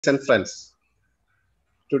and friends.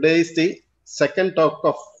 Today is the second talk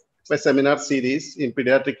of a seminar series in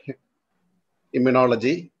pediatric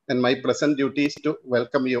immunology, and my present duty is to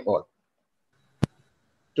welcome you all.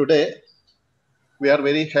 Today, we are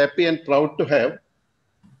very happy and proud to have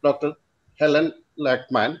Dr. Helen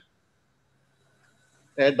Lachmann,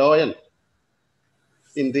 a doyen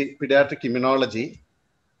in the pediatric immunology,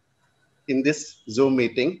 in this Zoom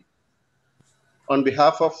meeting. On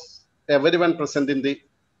behalf of everyone present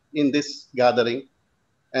in this gathering,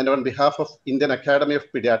 and on behalf of Indian Academy of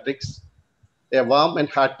Pediatrics, a warm and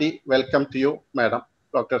hearty welcome to you, Madam,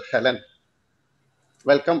 Dr. Helen.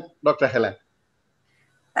 Welcome, Dr. Helen.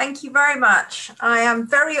 Thank you very much. I am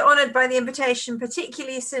very honoured by the invitation,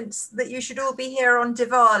 particularly since that you should all be here on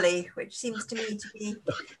Diwali, which seems to me to be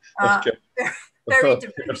very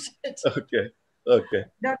devoted. Okay.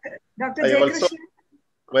 Dr. I also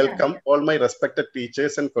welcome all my respected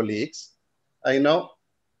teachers and colleagues. I know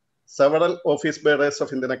several office bearers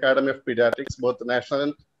of Indian Academy of Pediatrics, both national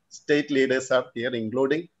and state leaders are here,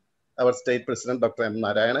 including our state president, Dr. M.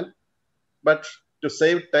 Narayanan. But to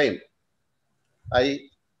save time, I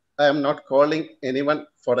am not calling anyone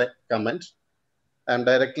for a comment. I am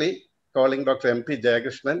directly calling Dr. M.P.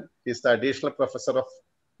 Jayakrishnan. He is the additional professor of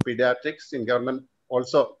pediatrics in government,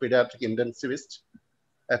 also pediatric intensivist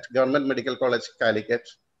at Government Medical College, Calicut,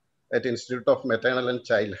 at Institute of Maternal and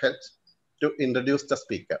Child Health, to introduce the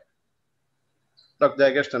speaker. Dr.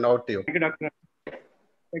 Jayakrishnan, over to you. Thank you, Doctor.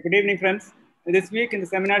 Good evening, friends. This week in the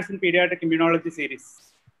Seminars in Pediatric Immunology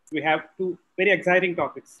series, we have two very exciting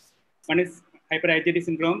topics. One is hyper IgD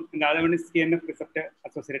syndrome, and the other one is TNF Receptor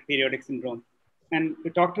associated periodic syndrome. And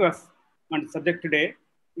to talk to us on the subject today,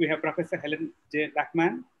 we have Professor Helen J.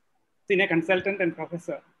 Lachmann, Senior Consultant and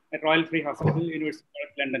Professor at Royal Free Hospital, University of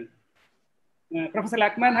London. Professor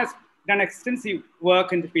Lachmann has done extensive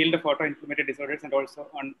work in the field of autoinflammatory disorders and also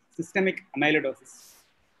on systemic amyloidosis,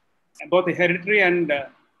 both the hereditary and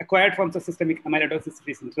acquired forms of systemic amyloidosis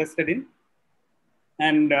she is interested in.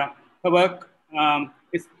 And her work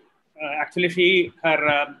is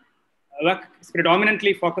her work is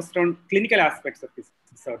predominantly focused on clinical aspects of these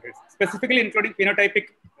disorders, specifically including phenotypic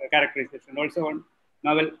characterization, and also on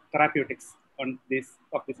novel therapeutics on these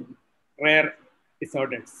rare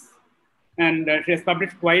disorders. And she has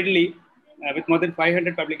published widely with more than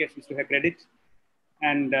 500 publications to her credit.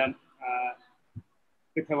 And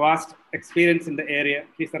with her vast experience in the area,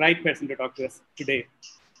 she's the right person to talk to us today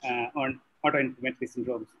on autoinflammatory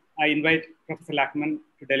syndromes. I invite Professor Lachmann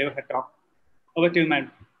to deliver her talk. Over to you,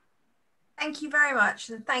 ma'am. Thank you very much,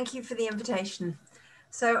 and thank you for the invitation.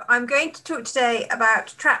 So I'm going to talk today about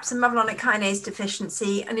TRAPS and mevalonic kinase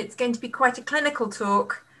deficiency, and it's going to be quite a clinical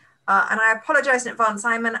talk. And I apologize in advance,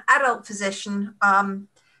 I'm an adult physician,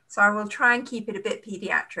 so I will try and keep it a bit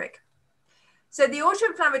pediatric. So the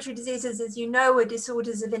autoinflammatory diseases, as you know, are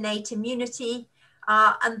disorders of innate immunity.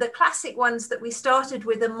 And the classic ones that we started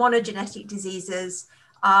with are monogenetic diseases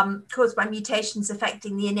caused by mutations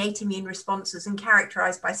affecting the innate immune responses and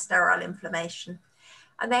characterized by sterile inflammation.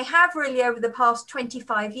 And they have really, over the past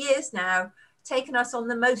 25 years now, taken us on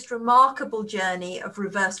the most remarkable journey of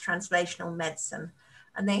reverse translational medicine.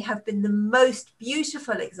 And they have been the most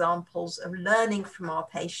beautiful examples of learning from our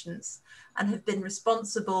patients and have been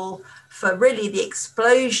responsible for really the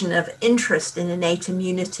explosion of interest in innate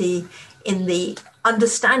immunity, in the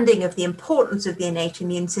understanding of the importance of the innate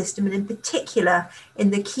immune system, and in particular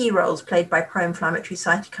in the key roles played by pro-inflammatory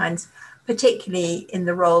cytokines, particularly in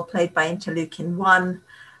the role played by interleukin-1,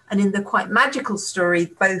 and in the quite magical story,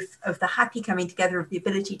 both of the happy coming together of the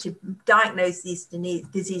ability to diagnose these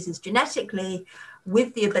diseases genetically,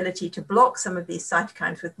 with the ability to block some of these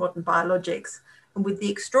cytokines with modern biologics, and with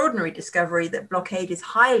the extraordinary discovery that blockade is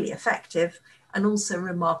highly effective and also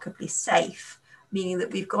remarkably safe, meaning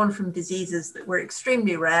that we've gone from diseases that were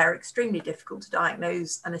extremely rare, extremely difficult to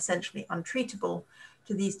diagnose, and essentially untreatable,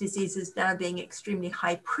 to these diseases now being extremely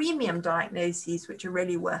high premium diagnoses, which are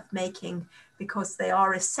really worth making because they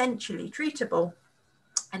are essentially treatable.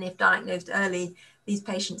 And if diagnosed early, these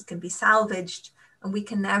patients can be salvaged, and we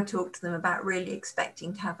can now talk to them about really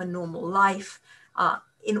expecting to have a normal life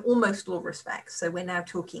in almost all respects. So we're now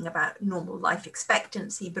talking about normal life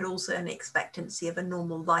expectancy, but also an expectancy of a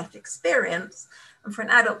normal life experience. And for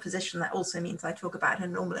an adult physician, that also means I talk about a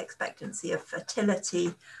normal expectancy of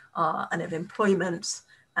fertility and of employment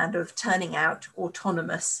and of turning out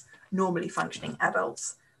autonomous, normally functioning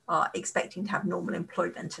adults, expecting to have normal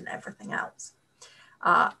employment and everything else.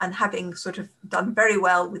 And having sort of done very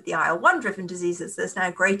well with the IL-1 driven diseases, there's now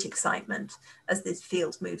great excitement as this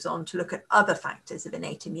field moves on to look at other factors of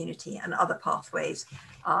innate immunity and other pathways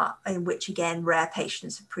in which, again, rare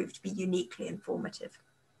patients have proved to be uniquely informative.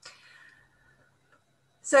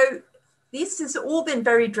 So this has all been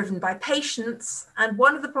very driven by patients. And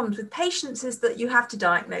one of the problems with patients is that you have to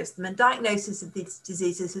diagnose them. And diagnosis of these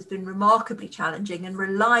diseases has been remarkably challenging and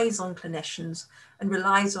relies on clinicians and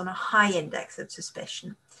relies on a high index of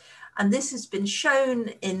suspicion. And this has been shown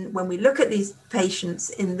in when we look at these patients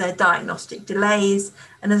in their diagnostic delays.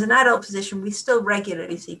 And as an adult physician, we still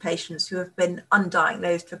regularly see patients who have been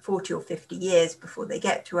undiagnosed for 40 or 50 years before they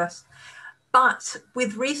get to us. But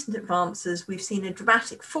with recent advances, we've seen a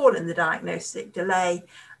dramatic fall in the diagnostic delay,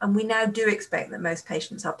 and we now do expect that most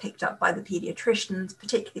patients are picked up by the pediatricians,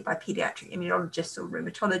 particularly by pediatric immunologists or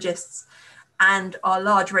rheumatologists, and our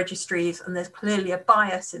large registries, and there's clearly a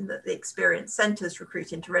bias in that the experienced centres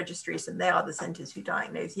recruit into registries, and they are the centres who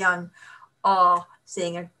diagnose young, are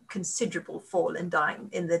seeing a considerable fall in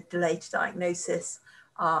the delay to diagnosis,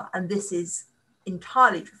 and this is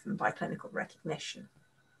entirely driven by clinical recognition.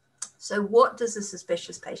 So what does a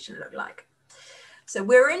suspicious patient look like? So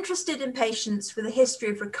we're interested in patients with a history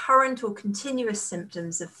of recurrent or continuous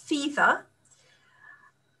symptoms of fever.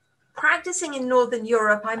 Practicing in Northern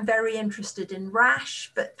Europe, I'm very interested in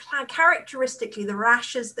rash, but characteristically the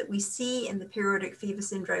rashes that we see in the periodic fever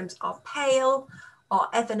syndromes are pale, are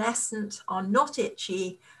evanescent, are not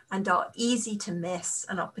itchy, and are easy to miss,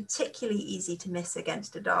 and are particularly easy to miss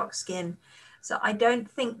against a dark skin. So I don't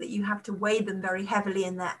think that you have to weigh them very heavily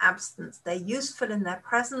in their absence. They're useful in their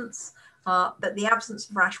presence, but the absence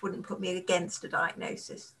of rash wouldn't put me against a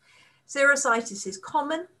diagnosis. Serositis is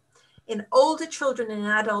common. In older children and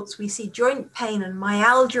adults, we see joint pain and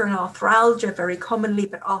myalgia and arthralgia very commonly,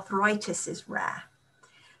 but arthritis is rare.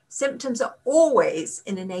 Symptoms are always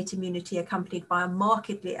in innate immunity accompanied by a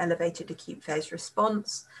markedly elevated acute phase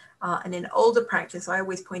response. And in older practice, I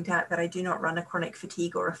always point out that I do not run a chronic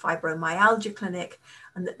fatigue or a fibromyalgia clinic,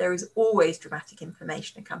 and that there is always dramatic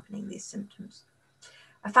inflammation accompanying these symptoms.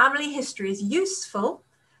 A family history is useful,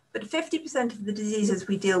 but 50% of the diseases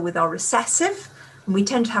we deal with are recessive, and we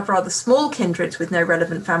tend to have rather small kindreds with no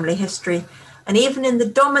relevant family history. And even in the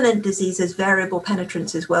dominant diseases, variable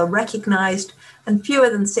penetrance is well recognized, and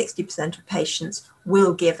fewer than 60% of patients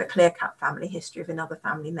will give a clear-cut family history of another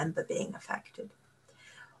family member being affected.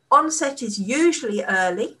 Onset is usually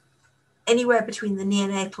early, anywhere between the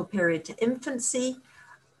neonatal period to infancy,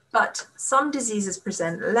 but some diseases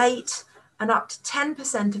present late, and up to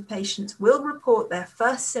 10% of patients will report their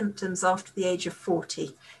first symptoms after the age of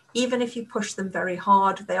 40. Even if you push them very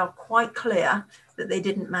hard, they are quite clear that they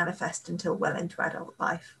didn't manifest until well into adult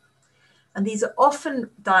life. And these are often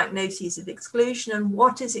diagnoses of exclusion, and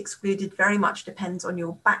what is excluded very much depends on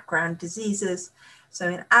your background diseases. So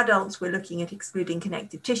in adults, we're looking at excluding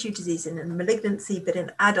connective tissue disease and malignancy, but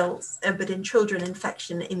in children,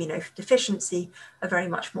 infection and immunodeficiency are very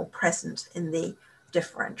much more present in the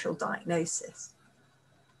differential diagnosis.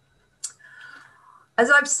 As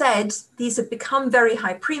I've said, these have become very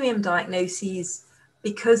high premium diagnoses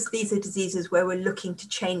because these are diseases where we're looking to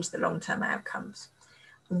change the long-term outcomes.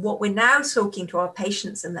 And what we're now talking to our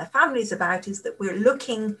patients and their families about is that we're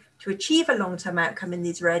looking to achieve a long-term outcome in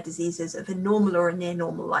these rare diseases of a normal or a near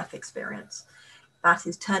normal life experience. That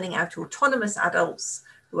is turning out autonomous adults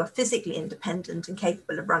who are physically independent and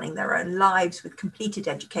capable of running their own lives with completed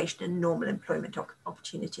education and normal employment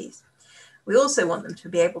opportunities. We also want them to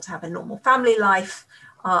be able to have a normal family life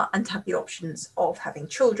and to have the options of having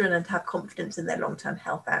children and to have confidence in their long-term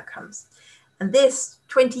health outcomes. And this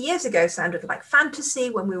 20 years ago sounded like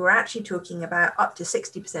fantasy when we were actually talking about up to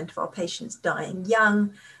 60% of our patients dying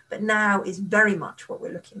young, but now is very much what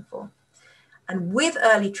we're looking for. And with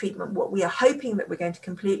early treatment, what we are hoping that we're going to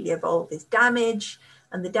completely evolve is damage.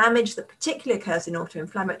 And the damage that particularly occurs in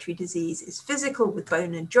autoinflammatory disease is physical with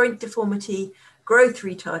bone and joint deformity, growth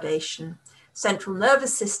retardation, central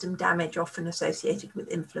nervous system damage often associated with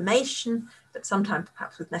inflammation, but sometimes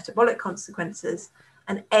perhaps with metabolic consequences,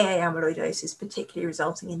 and AA amyloidosis, particularly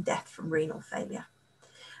resulting in death from renal failure.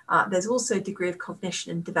 There's also a degree of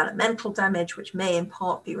cognition and developmental damage, which may in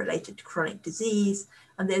part be related to chronic disease,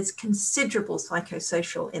 and there's considerable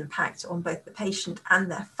psychosocial impact on both the patient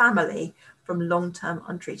and their family from long-term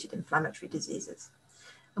untreated inflammatory diseases.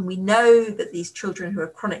 And we know that these children who are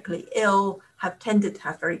chronically ill have tended to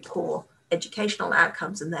have very poor educational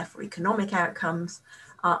outcomes and therefore economic outcomes,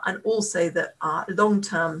 and also that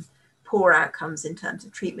long-term poor outcomes in terms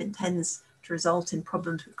of treatment tends to result in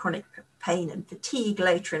problems with chronic pain and fatigue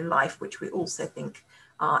later in life, which we also think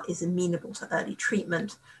is amenable to early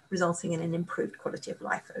treatment, resulting in an improved quality of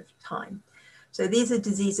life over time. So these are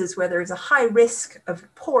diseases where there is a high risk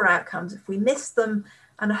of poor outcomes if we miss them,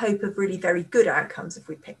 and a hope of really very good outcomes if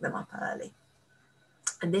we pick them up early.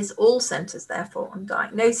 And this all centers therefore on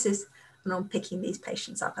diagnosis and on picking these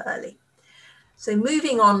patients up early. So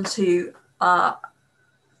moving on to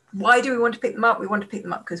why do we want to pick them up? We want to pick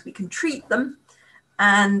them up because we can treat them.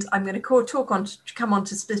 And I'm going to come on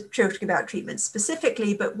to talk about treatment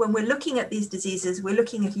specifically, but when we're looking at these diseases, we're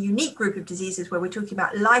looking at a unique group of diseases where we're talking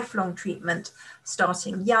about lifelong treatment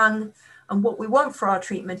starting young. And what we want for our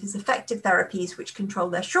treatment is effective therapies which control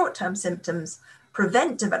their short-term symptoms,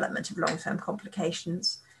 prevent development of long-term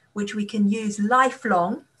complications, which we can use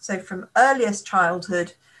lifelong, so from earliest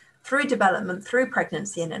childhood through development, through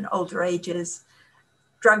pregnancy and in older ages,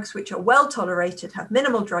 drugs which are well tolerated, have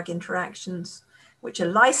minimal drug interactions, which are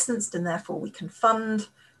licensed and therefore we can fund,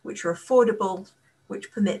 which are affordable,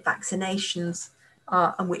 which permit vaccinations,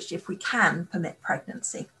 and which, if we can, permit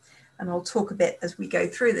pregnancy. And I'll talk a bit as we go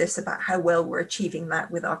through this about how well we're achieving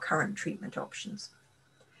that with our current treatment options.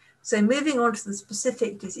 So moving on to the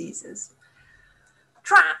specific diseases.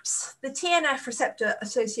 TRAPS, the TNF receptor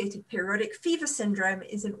associated periodic fever syndrome,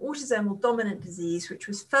 is an autosomal dominant disease which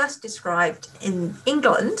was first described in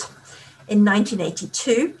England in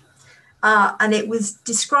 1982. And it was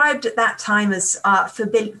described at that time as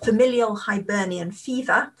familial Hibernian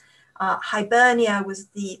fever. Hibernia was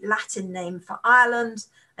the Latin name for Ireland,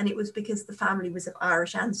 and it was because the family was of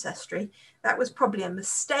Irish ancestry. That was probably a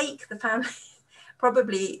mistake. The family,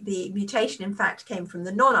 probably the mutation, in fact, came from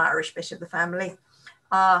the non-Irish bit of the family,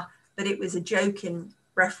 but it was a joke in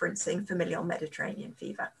referencing familial Mediterranean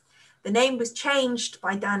fever. The name was changed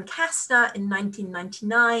by Dan Kastner in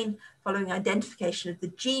 1999, following identification of the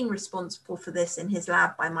gene responsible for this in his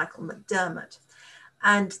lab by Michael McDermott.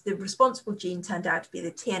 And the responsible gene turned out to be the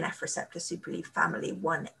TNF receptor superleaf family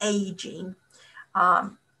 1A gene.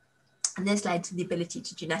 And this led to the ability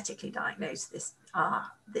to genetically diagnose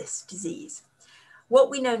this disease. What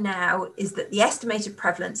we know now is that the estimated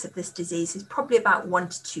prevalence of this disease is probably about 1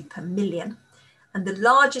 to 2 per million. And the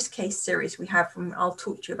largest case series we have from, I'll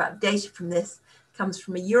talk to you about data from this, comes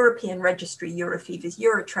from a European registry, Eurofever's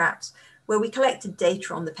Eurotraps, where we collected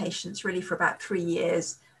data on the patients really for about 3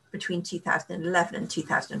 years between 2011 and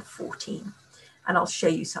 2014. And I'll show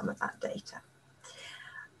you some of that data.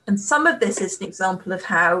 And some of this is an example of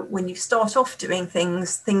how when you start off doing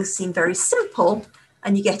things, things seem very simple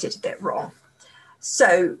and you get it a bit wrong.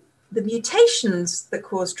 So the mutations that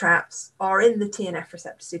cause TRAPS are in the TNF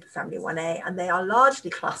receptor superfamily 1A, and they are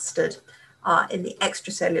largely clustered in the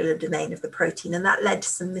extracellular domain of the protein, and that led to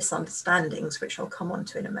some misunderstandings, which I'll come on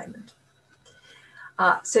to in a moment.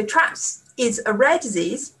 So TRAPS is a rare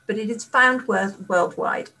disease, but it is found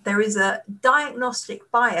worldwide. There is a diagnostic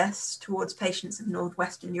bias towards patients of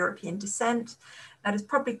Northwestern European descent. That is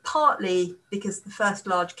probably partly because the first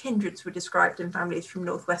large kindreds were described in families from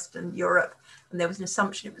Northwestern Europe, and there was an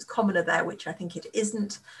assumption it was commoner there, which I think it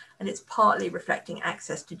isn't. And it's partly reflecting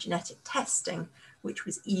access to genetic testing, which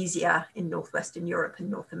was easier in Northwestern Europe and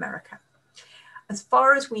North America. As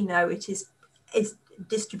far as we know, it is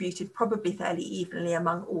distributed probably fairly evenly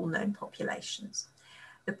among all known populations.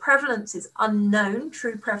 The prevalence is unknown.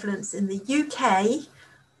 True prevalence in the UK,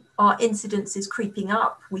 our incidence is creeping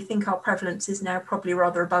up. We think our prevalence is now probably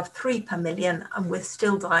rather above 3 per million, and we're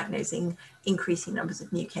still diagnosing increasing numbers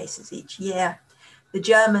of new cases each year. The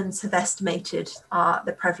Germans have estimated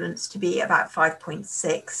the prevalence to be about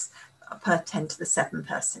 5.6 per 10 to the 7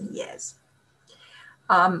 person years.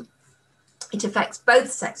 It affects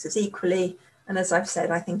both sexes equally, and as I've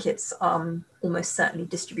said, I think it's almost certainly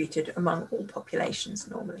distributed among all populations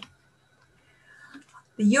normally.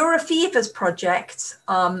 The Eurofever's project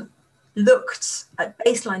looked at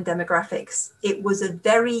baseline demographics. It was a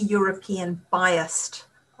very European biased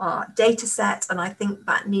data set, and I think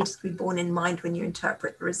that needs to be borne in mind when you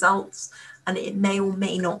interpret the results, and it may or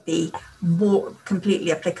may not be more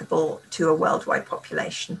completely applicable to a worldwide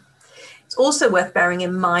population. It's also worth bearing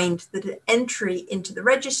in mind that at entry into the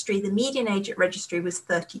registry, the median age at registry was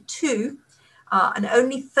 32, and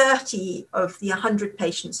only 30 of the 100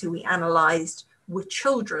 patients who we analysed were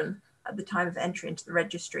children at the time of entry into the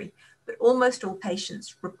registry, but almost all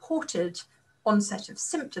patients reported onset of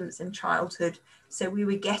symptoms in childhood. So we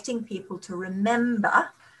were getting people to remember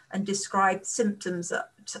and describe symptoms at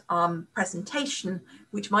presentation,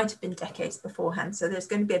 which might have been decades beforehand. So there's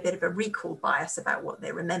going to be a bit of a recall bias about what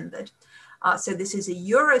they remembered. So this is a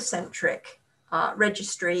Eurocentric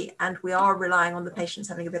registry, and we are relying on the patients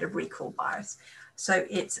having a bit of recall bias. So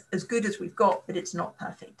it's as good as we've got, but it's not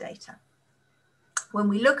perfect data. When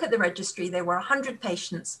we look at the registry, there were 100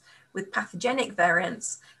 patients with pathogenic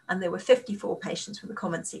variants, and there were 54 patients with a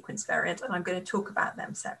common sequence variant, and I'm going to talk about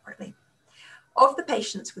them separately. Of the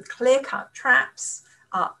patients with clear-cut TRAPS,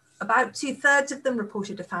 about 2/3 of them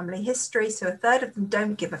reported a family history, so 1/3 of them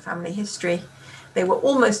don't give a family history. They were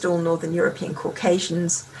almost all Northern European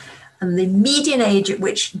Caucasians, And the median age at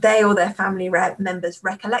which they or their family members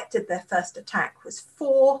recollected their first attack was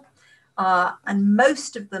 4. And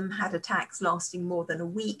most of them had attacks lasting more than a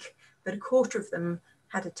week, but a quarter of them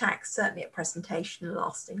had attacks, certainly at presentation,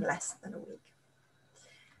 lasting less than a week.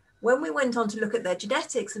 When we went on to look at their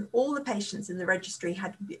genetics, and all the patients in the registry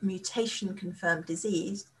had mutation-confirmed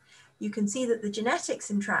disease, you can see that the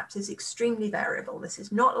genetics in TRAPS is extremely variable. This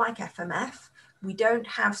is not like FMF. We don't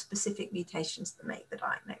have specific mutations that make the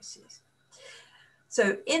diagnosis.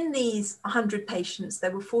 So in these 100 patients,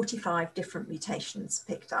 there were 45 different mutations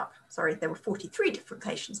picked up. Sorry, there were 43 different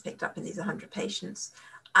patients picked up in these 100 patients.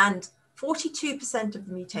 And 42% of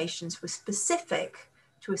the mutations were specific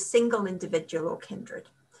to a single individual or kindred.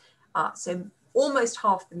 So almost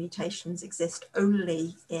half the mutations exist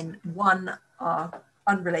only in one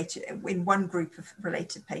group of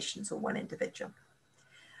related patients or one individual.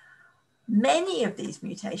 Many of these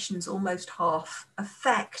mutations, almost half,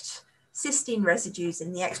 affect cysteine residues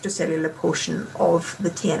in the extracellular portion of the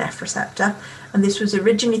TNF receptor. And this was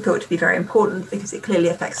originally thought to be very important because it clearly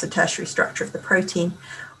affects the tertiary structure of the protein.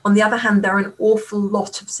 On the other hand, there are an awful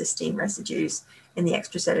lot of cysteine residues in the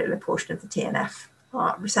extracellular portion of the TNF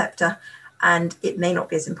receptor, and it may not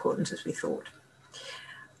be as important as we thought.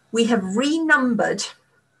 We have renumbered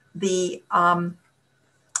the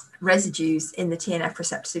residues in the TNF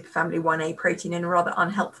receptor superfamily 1A protein in a rather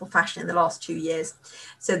unhelpful fashion in the last 2 years.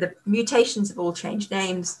 So the mutations have all changed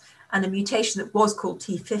names, and a mutation that was called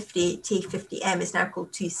T50M is now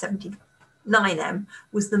called T79M,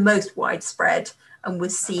 was the most widespread and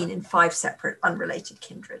was seen in 5 separate unrelated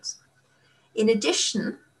kindreds. In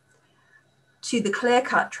addition to the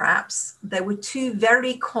clear-cut traps, there were 2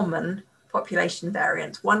 very common population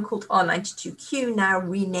variants, one called R92Q, now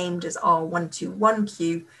renamed as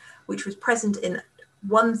R121Q, which was present in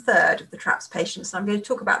 1/3 of the TRAPS patients. And I'm going to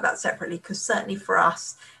talk about that separately because certainly for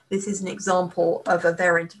us, this is an example of a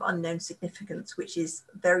variant of unknown significance, which is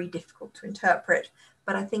very difficult to interpret,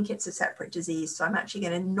 but I think it's a separate disease. So I'm actually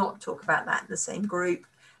going to not talk about that in the same group.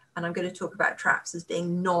 And I'm going to talk about TRAPS as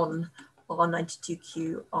being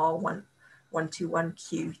non-R92Q,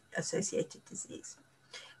 R121Q associated disease.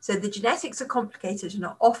 So the genetics are complicated and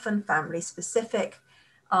are often family specific,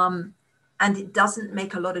 and it doesn't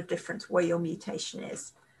make a lot of difference where your mutation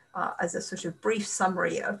is. As a sort of brief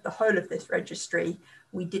summary of the whole of this registry,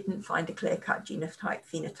 we didn't find a clear-cut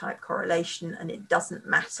genotype-phenotype correlation, and it doesn't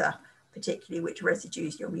matter particularly which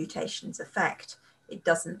residues your mutations affect. It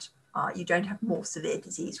doesn't, you don't have more severe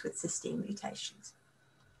disease with cysteine mutations.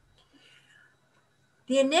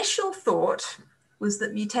 The initial thought was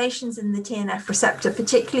that mutations in the TNF receptor,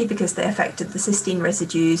 particularly because they affected the cysteine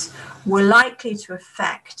residues, were likely to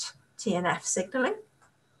affect TNF signaling,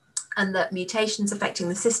 and that mutations affecting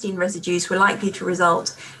the cysteine residues were likely to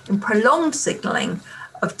result in prolonged signaling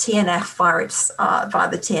of TNF via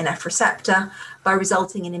the TNF receptor, by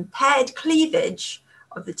resulting in impaired cleavage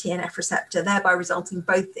of the TNF receptor, thereby resulting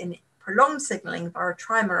both in prolonged signaling via a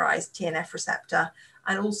trimerized TNF receptor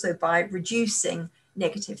and also by reducing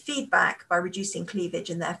negative feedback, by reducing cleavage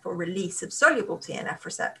and therefore release of soluble TNF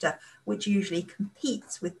receptor, which usually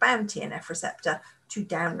competes with bound TNF receptor to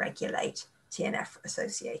downregulate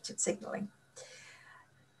TNF-associated signaling.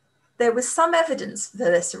 There was some evidence for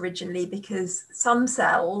this originally because some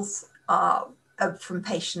cells from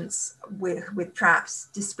patients with TRAPS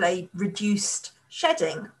displayed reduced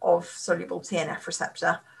shedding of soluble TNF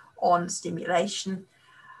receptor on stimulation,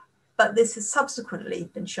 but this has subsequently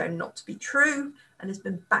been shown not to be true and has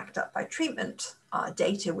been backed up by treatment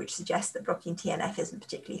data, which suggests that blocking TNF isn't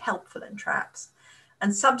particularly helpful in TRAPS.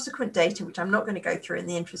 And subsequent data, which I'm not going to go through in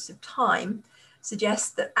the interest of time, suggests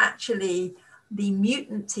that actually the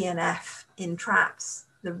mutant TNF in TRAPS,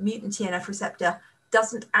 the mutant TNF receptor,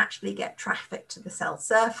 doesn't actually get trafficked to the cell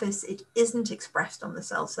surface, it isn't expressed on the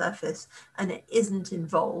cell surface, and it isn't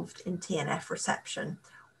involved in TNF reception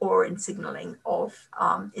or in signaling of,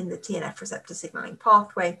 in the TNF receptor signaling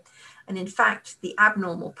pathway. And in fact, the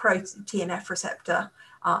abnormal TNF receptor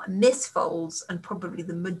misfolds, and probably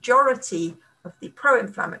the majority of the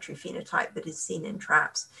pro-inflammatory phenotype that is seen in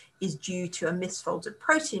TRAPS is due to a misfolded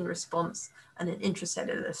protein response and an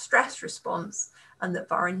intracellular stress response, and that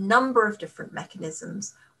via a number of different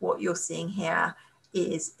mechanisms, what you're seeing here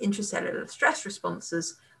is intracellular stress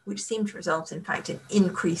responses, which seem to result, in fact, in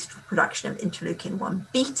increased production of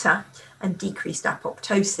interleukin-1 beta and decreased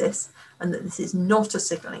apoptosis, and that this is not a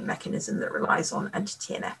signaling mechanism that relies on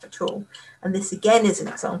anti-TNF at all. And this again is an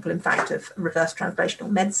example, in fact, of reverse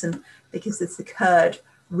translational medicine, because this occurred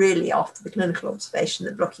really after the clinical observation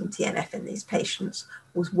that blocking TNF in these patients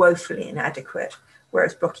was woefully inadequate,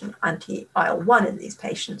 whereas blocking anti-IL-1 in these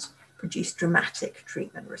patients produce dramatic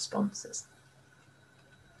treatment responses.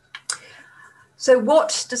 So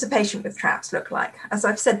what does a patient with TRAPS look like? As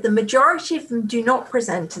I've said, the majority of them do not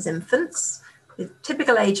present as infants. The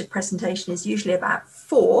typical age of presentation is usually about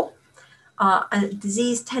 4, and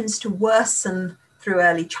disease tends to worsen through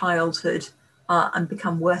early childhood and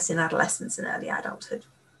become worse in adolescence and early adulthood.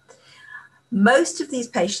 Most of these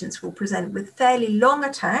patients will present with fairly long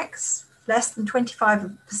attacks. Less than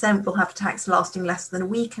 25% will have attacks lasting less than a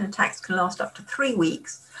week, and attacks can last up to 3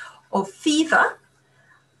 weeks, of fever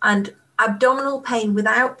and abdominal pain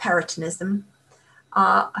without peritonism,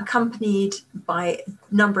 accompanied by a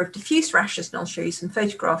number of diffuse rashes, and I'll show you some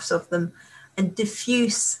photographs of them, and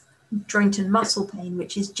diffuse joint and muscle pain,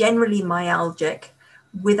 which is generally myalgic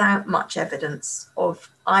without much evidence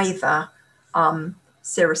of either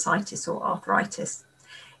serositis or arthritis.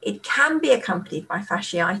 It can be accompanied by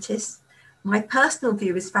fasciitis. My personal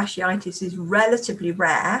view is fasciitis is relatively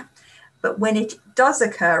rare, but when it does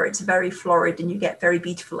occur, it's very florid and you get very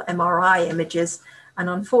beautiful MRI images. And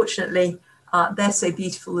unfortunately, they're so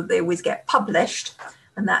beautiful that they always get published.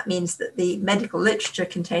 And that means that the medical literature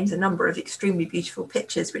contains a number of extremely beautiful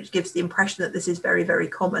pictures, which gives the impression that this is very, very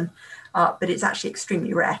common. But it's actually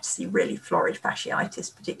extremely rare to see really florid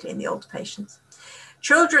fasciitis, particularly in the older patients.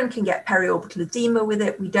 Children can get periorbital edema with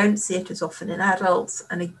it. We don't see it as often in adults.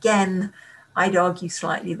 And again, I'd argue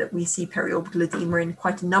slightly that we see periorbital edema in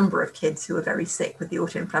quite a number of kids who are very sick with the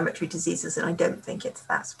autoinflammatory diseases, and I don't think it's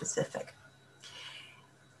that specific.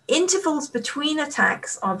 Intervals between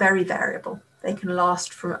attacks are very variable. They can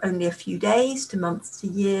last from only a few days to months to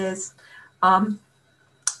years.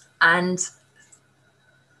 And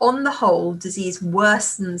on the whole, disease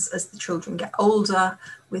worsens as the children get older,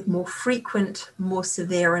 with more frequent, more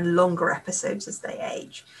severe and longer episodes as they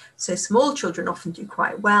age. So small children often do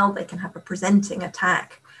quite well. They can have a presenting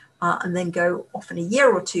attack and then go often a year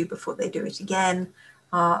or 2 before they do it again.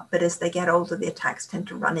 But as they get older, the attacks tend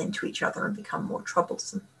to run into each other and become more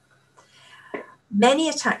troublesome. Many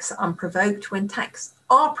attacks are unprovoked. When attacks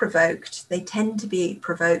are provoked, they tend to be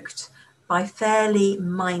provoked by fairly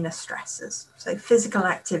minor stressors. So physical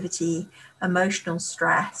activity, emotional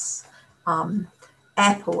stress,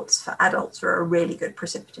 airports for adults are a really good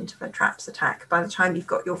precipitant of a TRAPS attack. By the time you've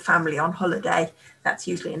got your family on holiday, that's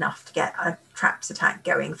usually enough to get a TRAPS attack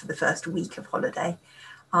going for the first week of holiday.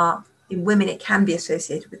 In women, it can be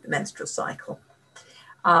associated with the menstrual cycle.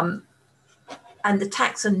 And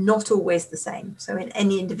attacks are not always the same. So in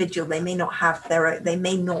any individual, they may not have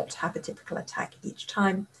a typical attack each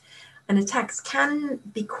time. And attacks can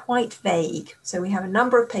be quite vague. So we have a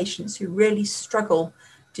number of patients who really struggle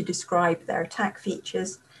to describe their attack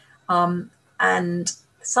features. And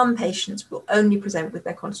some patients will only present with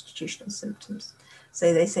their constitutional symptoms.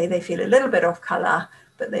 So they say they feel a little bit off color,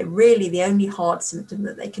 but the only hard symptom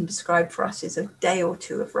that they can describe for us is a day or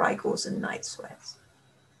 2 of rigors and night sweats.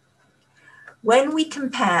 When we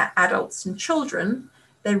compare adults and children,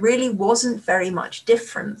 there really wasn't very much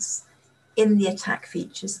difference in the attack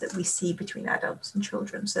features that we see between adults and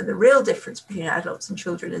children. So the real difference between adults and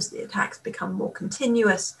children is the attacks become more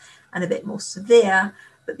continuous and a bit more severe,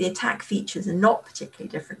 but the attack features are not particularly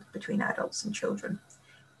different between adults and children.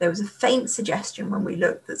 There was a faint suggestion when we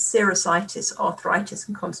looked that serositis, arthritis,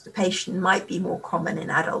 and constipation might be more common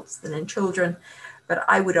in adults than in children, but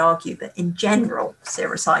I would argue that in general,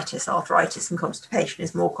 serositis, arthritis, and constipation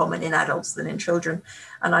is more common in adults than in children,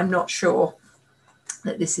 and I'm not sure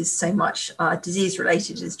that this is so much disease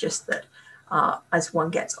related, is just that as one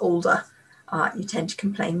gets older, you tend to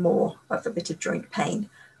complain more of a bit of joint pain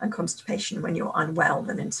and constipation when you're unwell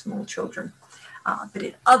than in small children. But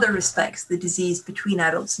in other respects, the disease between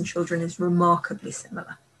adults and children is remarkably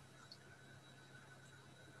similar.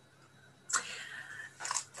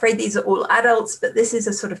 Afraid these are all adults, but this is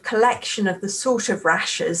a sort of collection of the sort of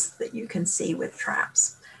rashes that you can see with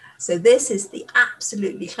TRAPS. So this is the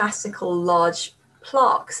absolutely classical large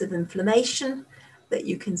plaques of inflammation that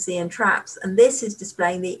you can see in TRAPS, and this is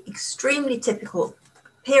displaying the extremely typical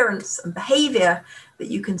appearance and behavior that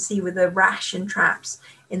you can see with a rash in TRAPS,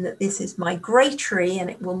 in that this is migratory and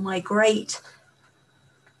it will migrate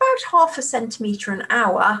about 0.5 centimeter an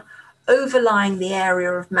hour, overlying the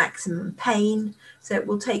area of maximum pain. So it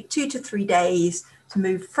will take 2 to 3 days to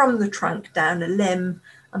move from the trunk down a limb,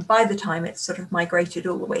 and by the time it's sort of migrated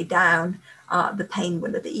all the way down, the pain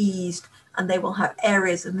will have eased, and they will have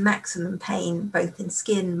areas of maximum pain, both in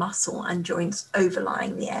skin, muscle, and joints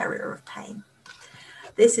overlying the area of pain.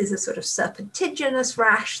 This is a sort of serpentiginous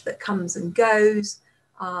rash that comes and goes,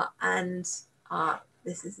 and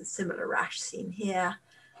this is a similar rash seen here.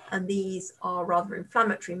 And these are rather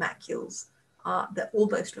inflammatory macules that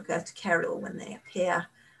almost look urticarial when they appear.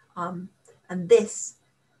 And this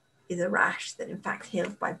is a rash that in fact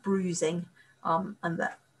healed by bruising, and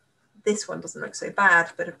that this one doesn't look so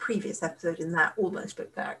bad, but a previous episode in that almost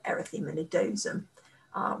looked like erythema nodosum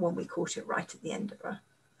when we caught it right at the end of an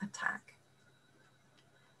attack.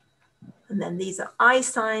 And then these are eye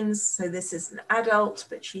signs. So this is an adult,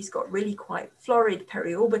 but she's got really quite florid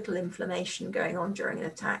periorbital inflammation going on during an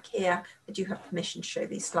attack here. I do have permission to show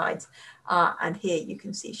these slides. And here you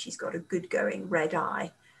can see she's got a good going red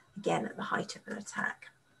eye, again at the height of an attack.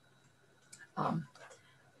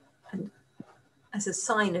 And as a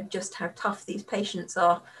sign of just how tough these patients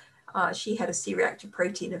are, she had a C-reactive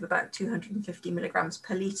protein of about 250 milligrams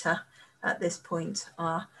per liter at this point,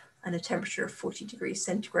 and a temperature of 40 degrees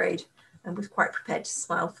centigrade, and was quite prepared to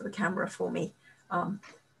smile for the camera for me,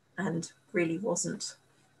 and really wasn't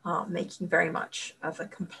making very much of a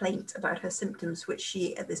complaint about her symptoms, which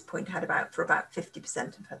she at this point had for about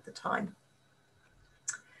 50% of the time.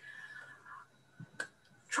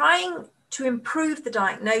 Trying to improve the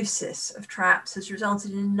diagnosis of TRAPS has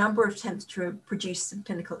resulted in a number of attempts to produce some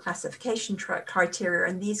clinical classification criteria,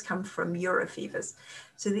 and these come from Eurofevers.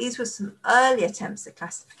 So these were some early attempts at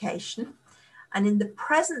classification, and in the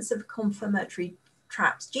presence of confirmatory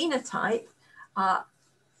TRAPS genotype, a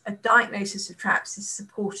diagnosis of TRAPS is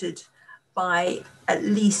supported by at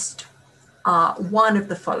least one of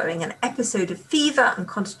the following: an episode of fever and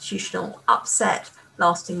constitutional upset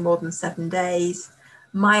lasting more than 7 days,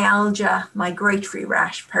 myalgia, migratory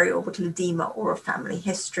rash, periorbital edema, or a family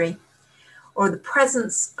history, or the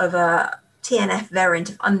presence of a TNF variant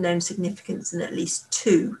of unknown significance and at least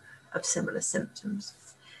 2 of similar symptoms.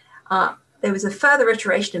 There was a further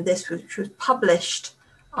iteration of this, which was published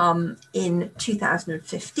in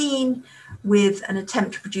 2015 with an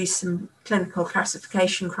attempt to produce some clinical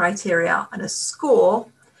classification criteria and a score.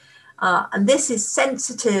 And this is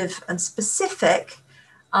sensitive and specific,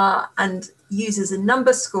 and uses a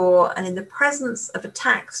number score, and in the presence of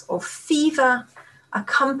attacks of fever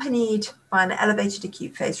accompanied by an elevated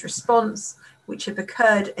acute phase response, which have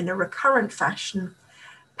occurred in a recurrent fashion,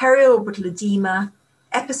 periorbital edema,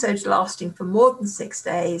 episodes lasting for more than 6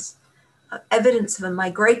 days, evidence of a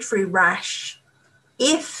migratory rash,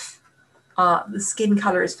 if the skin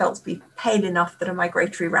color is felt to be pale enough that a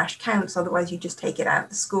migratory rash counts, otherwise you just take it out of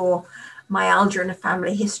the score, myalgia and a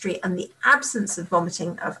family history, and the absence of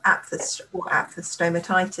vomiting of aphthous or aphthous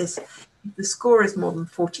stomatitis. If the score is more than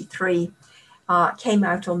 43, came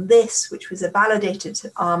out on this, which was a validated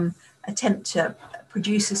attempt to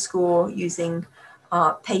produce a score using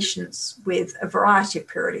patients with a variety of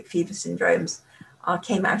periodic fever syndromes,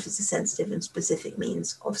 came out as a sensitive and specific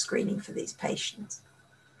means of screening for these patients.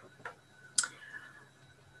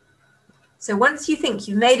 So once you think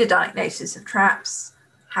you've made a diagnosis of TRAPS,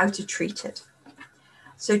 how to treat it.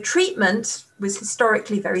 So treatment was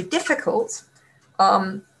historically very difficult,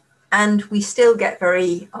 and we still get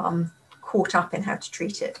very caught up in how to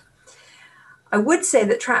treat it. I would say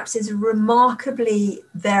that TRAPS is a remarkably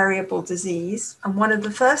variable disease, and one of the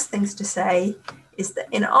first things to say is that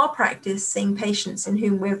in our practice, seeing patients in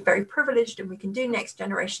whom we're very privileged and we can do next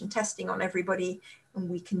generation testing on everybody, and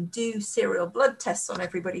we can do serial blood tests on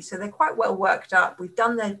everybody, so they're quite well worked up. We've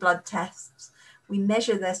done their blood tests. We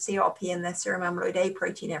measure their CRP and their serum amyloid A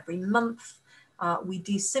protein every month. We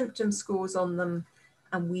do symptom scores on them,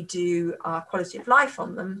 and we do quality of life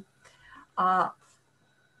on them.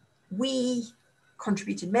 We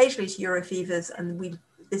contributed majorly to Eurofevers, and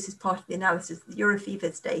this is part of the analysis of the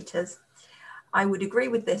Eurofevers data. I would agree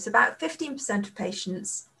with this. About 15% of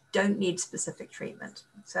patients don't need specific treatment.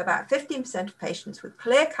 So about 15% of patients with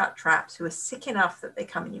clear-cut TRAPS who are sick enough that they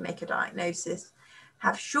come and you make a diagnosis,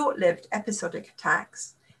 have short-lived episodic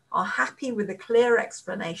attacks, are happy with a clear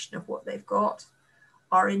explanation of what they've got,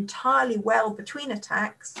 are entirely well between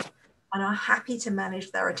attacks, and are happy to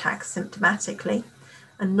manage their attacks symptomatically.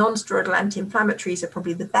 And non-steroidal anti-inflammatories are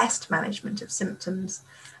probably the best management of symptoms.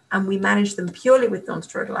 And we manage them purely with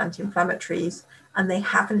non-steroidal anti-inflammatories, and they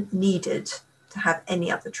haven't needed to have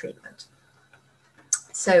any other treatment.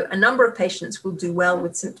 So a number of patients will do well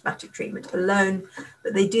with symptomatic treatment alone,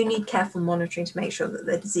 but they do need careful monitoring to make sure that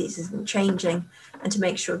their disease isn't changing and to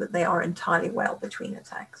make sure that they are entirely well between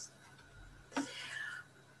attacks.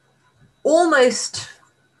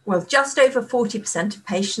 Just over 40% of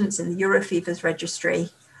patients in the Eurofevers registry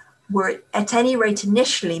were at any rate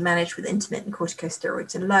initially managed with intermittent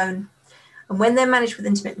corticosteroids alone. And when they're managed with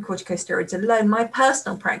intermittent corticosteroids alone, my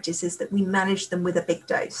personal practice is that we manage them with a big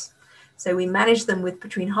dose. So we manage them with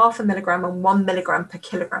between 0.5 milligram and 1 milligram per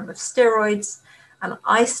kilogram of steroids. And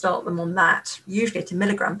I start them on that, usually at 1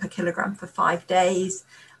 milligram per kilogram for 5 days,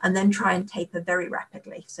 and then try and taper very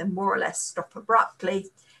rapidly. So more or less stop abruptly,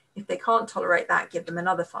 If they can't tolerate that, give them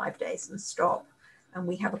another 5 days and stop. And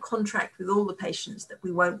we have a contract with all the patients that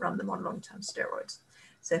we won't run them on long-term steroids.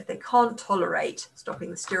 So if they can't tolerate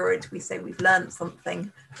stopping the steroids, we say we've learned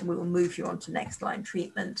something and we will move you on to next line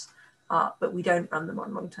treatment, but we don't run them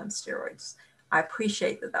on long-term steroids. I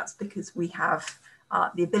appreciate that that's because we have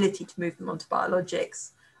the ability to move them onto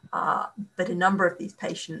biologics, but a number of these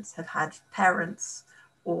patients have had parents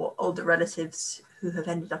or older relatives who have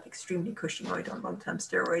ended up extremely Cushingoid on long-term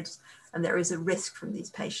steroids. And there is a risk from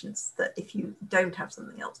these patients that if you don't have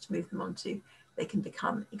something else to move them onto, they can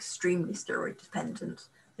become extremely steroid dependent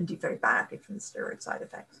and do very badly from the steroid side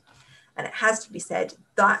effects. And it has to be said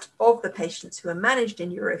that of the patients who are managed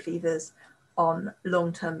in urofevers on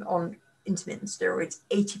long-term, on intermittent steroids,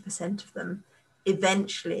 80% of them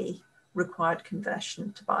eventually required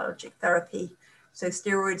conversion to biologic therapy. So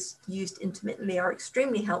steroids used intermittently are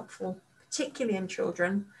extremely helpful, particularly in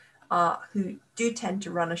children who do tend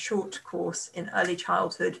to run a short course in early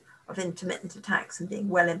childhood of intermittent attacks and being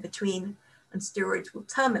well in between, and steroids will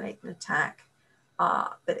terminate an attack.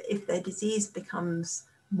 But if their disease becomes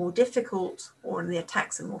more difficult or the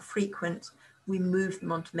attacks are more frequent, we move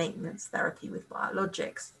them onto maintenance therapy with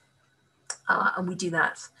biologics. And we do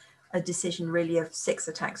that a decision really of 6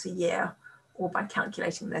 attacks a year, or by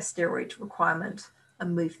calculating their steroid requirement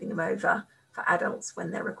and moving them over for adults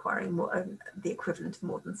when they're requiring more, the equivalent of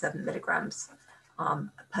more than 7 milligrams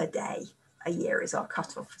per day a year is our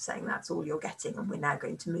cutoff for saying that's all you're getting, and we're now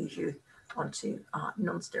going to move you onto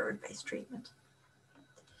non-steroid based treatment.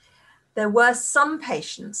 There were some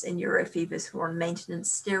patients in urofevers who were on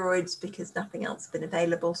maintenance steroids because nothing else had been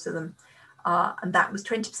available to them, and that was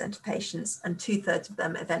 20% of patients, and 2/3 of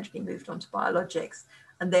them eventually moved on to biologics.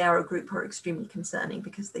 And they are a group who are extremely concerning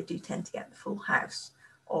because they do tend to get the full house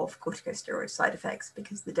of corticosteroid side effects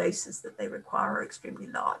because the doses that they require are extremely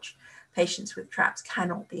large. Patients with TRAPS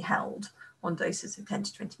cannot be held on doses of 10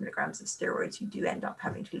 to 20 milligrams of steroids. You do end up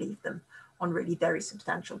having to leave them on really very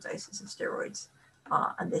substantial doses of steroids.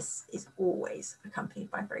 And this is always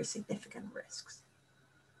accompanied by very significant risks.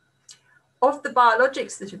 Of the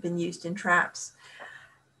biologics that have been used in TRAPS,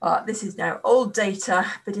 this is now old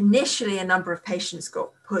data, but initially a number of patients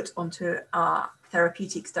got put onto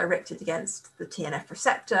therapeutics directed against the TNF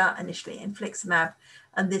receptor, initially infliximab,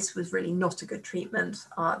 and this was really not a good treatment.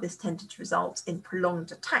 This tended to result in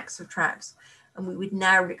prolonged attacks of TRAPS, and we would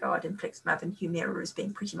now regard infliximab and Humira as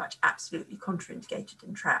being pretty much absolutely contraindicated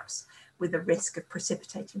in TRAPS, with a risk of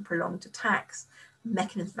precipitating prolonged attacks,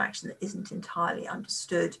 mechanism of action that isn't entirely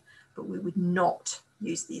understood, but we would not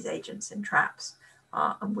use these agents in TRAPS.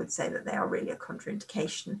 And would say that they are really a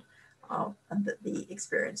contraindication, and that the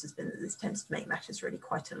experience has been that this tends to make matters really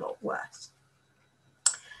quite a lot worse.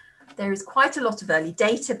 There is quite a lot of early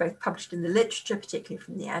data, both published in the literature, particularly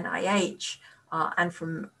from the NIH, and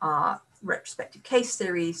from retrospective case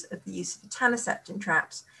series of the use of etanercept in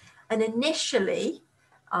TRAPS. And initially,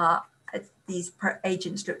 these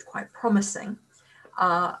agents looked quite promising,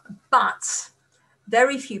 but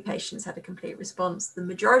very few patients had a complete response. The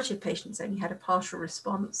majority of patients only had a partial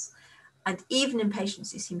response. And even in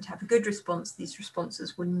patients who seemed to have a good response, these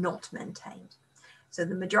responses were not maintained. So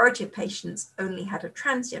the majority of patients only had a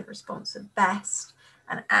transient response at best.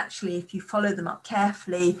 And actually, if you follow them up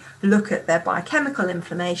carefully, look at their biochemical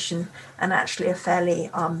inflammation, and actually are fairly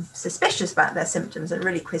suspicious about their symptoms and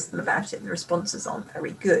really quiz them about it, the responses aren't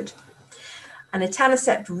very good. And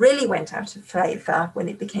etanercept really went out of favor when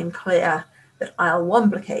it became clear that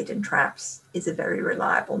IL-1 blockade in TRAPS is a very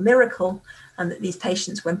reliable miracle, and that these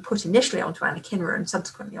patients, when put initially onto anakinra and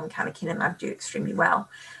subsequently on canakinumab, do extremely well.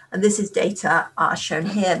 And this is data shown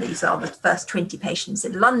here. These are the first 20 patients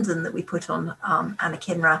in London that we put on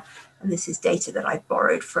anakinra, and this is data that I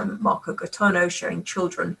borrowed from Marco Gaetono showing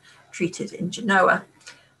children treated in Genoa.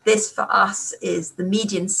 This for us is the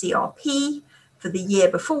median CRP for the year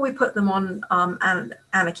before we put them on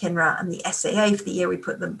anakinra, and the SAA for the year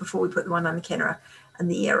before we put them on anakinra, and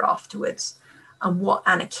the year afterwards. And what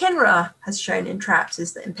anakinra has shown in TRAPS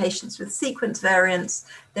is that in patients with sequence variants,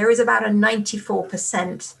 there is about a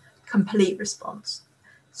 94% complete response.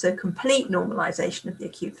 So complete normalization of the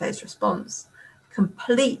acute phase response,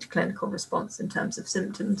 complete clinical response in terms of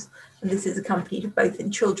symptoms. And this is accompanied both in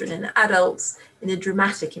children and adults in a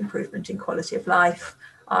dramatic improvement in quality of life,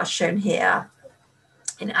 shown here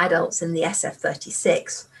in adults in the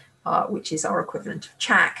SF36, which is our equivalent of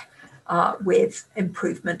CHAC, with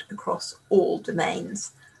improvement across all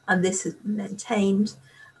domains. And this has been maintained.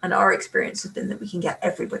 And our experience has been that we can get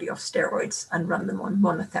everybody off steroids and run them on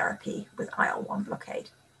monotherapy with IL-1 blockade.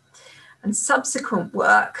 And subsequent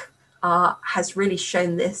work has really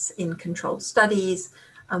shown this in controlled studies.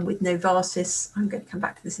 and with Novartis, I'm going to come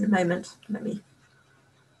back to this in a moment.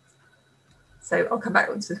 So I'll come back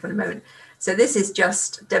to this in a moment. So this is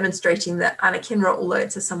just demonstrating that anakinra, although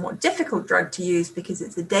it's a somewhat difficult drug to use because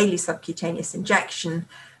it's a daily subcutaneous injection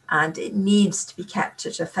and it needs to be kept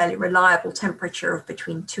at a fairly reliable temperature of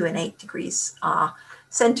between 2 and 8 degrees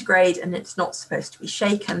centigrade, and it's not supposed to be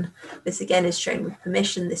shaken. This again is shown with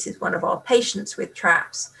permission. This is one of our patients with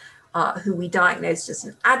TRAPS who we diagnosed as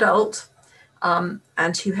an adult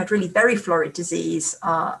and who had really very florid disease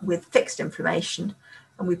with fixed inflammation.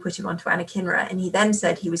 And we put him onto anakinra, and he then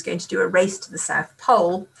said he was going to do a race to the South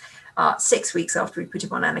Pole 6 weeks after we put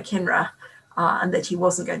him on anakinra, and that he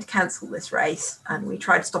wasn't going to cancel this race. And we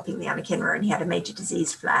tried stopping the anakinra, and he had a major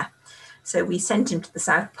disease flare. So we sent him to the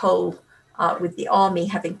South Pole with the army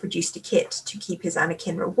having produced a kit to keep his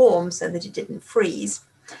anakinra warm so that it didn't freeze.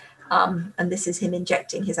 And this is him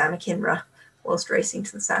injecting his anakinra whilst racing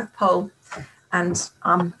to the South Pole. And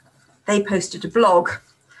they posted a blog,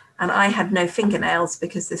 and I had no fingernails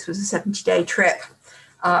because this was a 70-day trip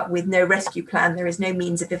with no rescue plan. There is no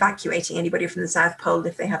means of evacuating anybody from the South Pole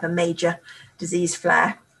if they have a major disease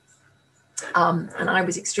flare. And I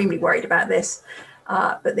was extremely worried about this,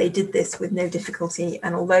 but they did this with no difficulty.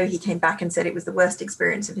 And although he came back and said it was the worst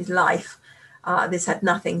experience of his life, this had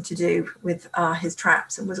nothing to do with his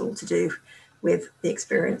TRAPS and was all to do with the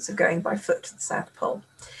experience of going by foot to the South Pole.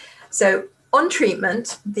 So on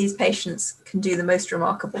treatment, these patients can do the most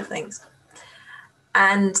remarkable things.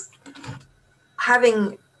 And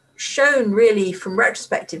having shown really from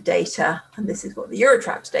retrospective data, and this is what the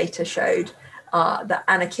EuroTRAPS data showed, that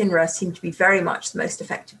anakinra seemed to be very much the most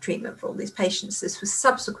effective treatment for all these patients. This was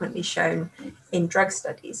subsequently shown in drug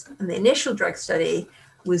studies. And the initial drug study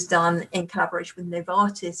was done in collaboration with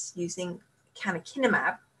Novartis using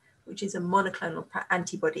canakinumab, which is a monoclonal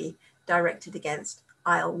antibody directed against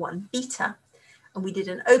IL-1 beta. And we did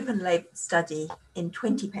an open label study in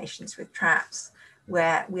 20 patients with TRAPS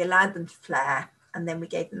where we allowed them to flare, and then we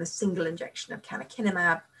gave them a single injection of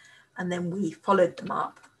canakinumab, and then we followed them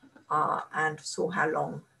up and saw how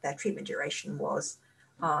long their treatment duration was,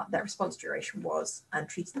 their response duration was, and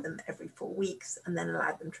treated them every 4 weeks, and then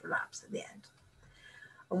allowed them to relapse at the end.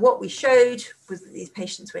 And what we showed was that these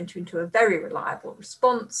patients went into a very reliable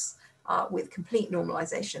response with complete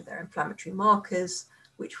normalization of their inflammatory markers,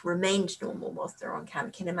 which remained normal whilst they're on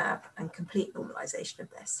canakinumab, and complete normalization of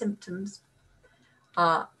their symptoms.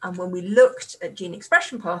 And when we looked at gene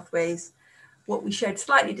expression pathways, what we showed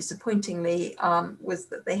slightly disappointingly was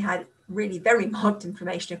that they had really very marked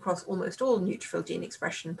inflammation across almost all neutrophil gene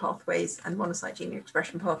expression pathways and monocyte gene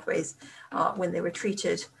expression pathways when they were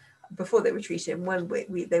treated, before they were treated, and when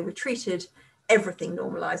they were treated, everything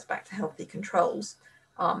normalized back to healthy controls,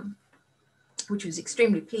 which was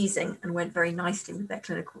extremely pleasing and went very nicely with their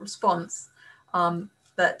clinical response.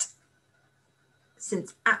 But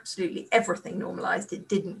since absolutely everything normalized, it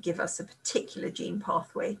didn't give us a particular gene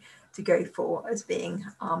pathway to go for as being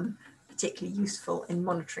particularly useful in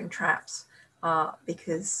monitoring TRAPS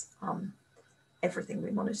because everything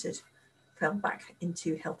we monitored fell back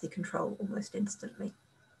into healthy control almost instantly.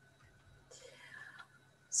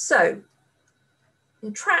 So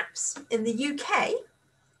in TRAPS in the UK,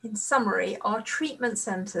 in summary, our treatment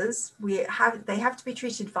centres, they have to be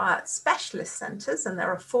treated via specialist centres, and there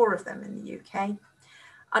are 4 of them in the UK.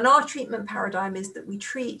 And our treatment paradigm is that we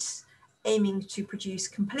treat aiming to produce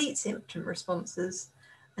complete symptom responses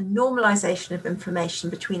and normalization of inflammation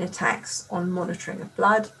between attacks on monitoring of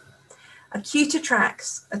blood. Acute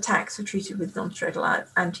attacks are treated with non-steroidal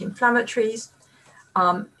anti-inflammatories.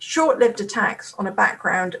 Short-lived attacks on a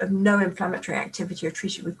background of no inflammatory activity are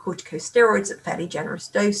treated with corticosteroids at fairly generous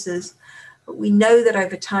doses. But we know that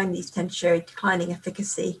over time, these tend to show declining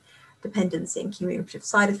efficacy, dependency, and cumulative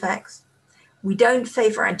side effects. We don't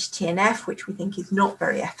favor anti-TNF, which we think is not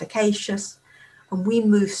very efficacious, and we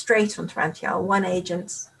move straight onto anti-IL-1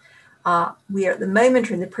 agents. We are at the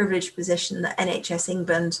moment in the privileged position that NHS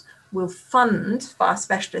England will fund via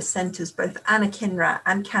specialist centres both anakinra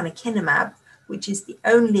and canakinumab, which is the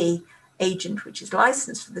only agent which is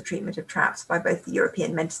licensed for the treatment of TRAPS by both the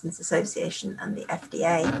European Medicines Association and the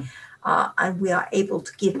FDA. And we are able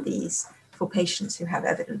to give these for patients who have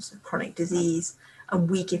evidence of chronic disease. And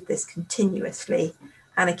we give this continuously.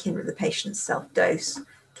 Anakinra, the patients self-dose.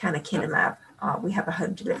 Canakinumab, we have a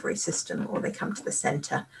home delivery system, or they come to the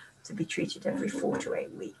centre to be treated every 4 to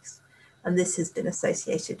 8 weeks. And this has been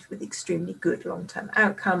associated with extremely good long-term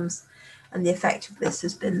outcomes. And the effect of this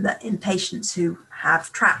has been that in patients who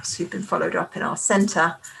have TRAPS who've been followed up in our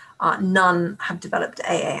centre, none have developed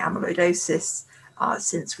AA amyloidosis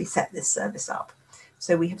since we set this service up.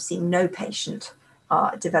 So we have seen no patient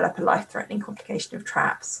develop a life-threatening complication of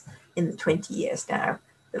traps in the 20 years now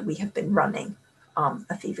that we have been running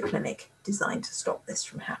a fever clinic designed to stop this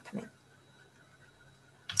from happening.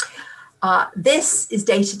 This is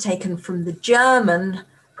data taken from the German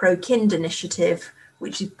Pro-Kind initiative,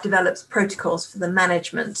 which develops protocols for the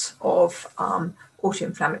management of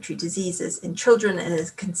autoinflammatory diseases in children, and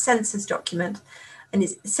is a consensus document, and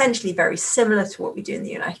is essentially very similar to what we do in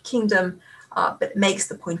the United Kingdom, but it makes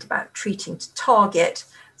the point about treating to target,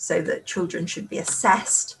 so that children should be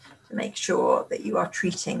assessed to make sure that you are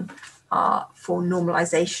treating for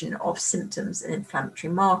normalization of symptoms and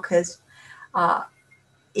inflammatory markers.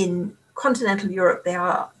 In continental Europe, they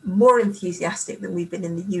are more enthusiastic than we've been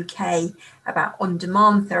in the UK about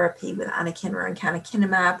on-demand therapy with anakinra and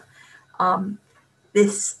canakinumab.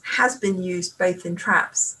 This has been used both in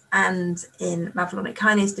TRAPS and in mevalonic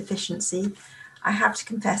kinase deficiency. I have to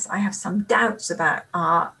confess I have some doubts about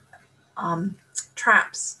our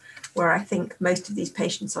TRAPS, where I think most of these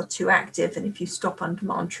patients are too active, and if you stop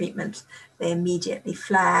on-demand treatment, they immediately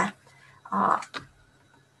flare.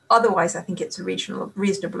 Otherwise, I think it's a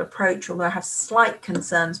reasonable approach, although I have slight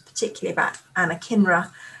concerns, particularly about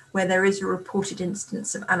anakinra, where there is a reported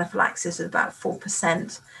incidence of anaphylaxis of about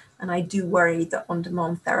 4%. And I do worry that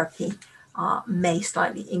on-demand therapy may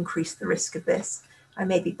slightly increase the risk of this. I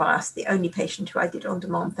may be biased. The only patient who I did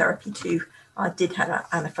on-demand therapy to did have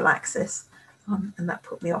anaphylaxis, and that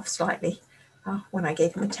put me off slightly when I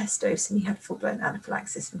gave him a test dose and he had full-blown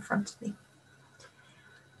anaphylaxis in front of me.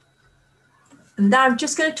 And now I'm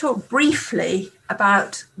just going to talk briefly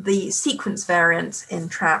about the sequence variant in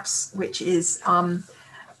TRAPS, which is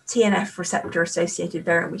TNF receptor associated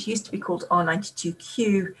variant, which used to be called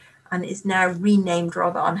R92Q and is now renamed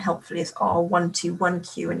rather unhelpfully as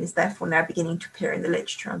R121Q, and is therefore now beginning to appear in the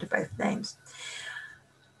literature under both names.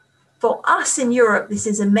 For us in Europe, this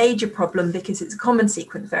is a major problem because it's a common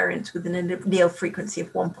sequence variant with an allele frequency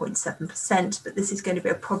of 1.7%, but this is going to be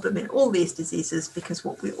a problem in all these diseases because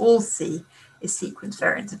what we all see is sequence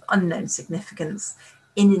variants of unknown significance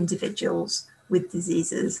in individuals with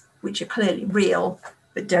diseases which are clearly real,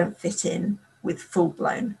 but don't fit in with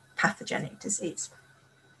full-blown pathogenic disease.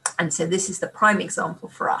 And so this is the prime example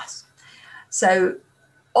for us. So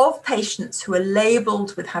of patients who are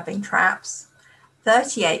labeled with having TRAPS,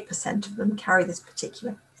 38% of them carry this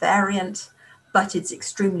particular variant, but it's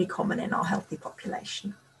extremely common in our healthy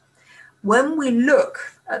population. When we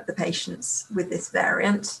look at the patients with this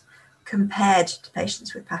variant compared to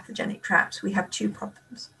patients with pathogenic TRAPS, we have two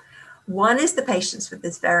problems. One is the patients with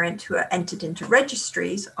this variant who are entered into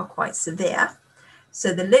registries are quite severe.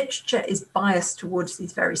 So the literature is biased towards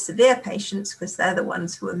these very severe patients because they're the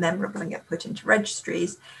ones who are memorable and get put into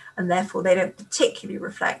registries, and therefore they don't particularly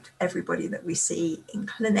reflect everybody that we see in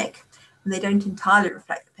clinic, and they don't entirely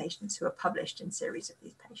reflect the patients who are published in series of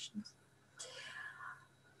these patients.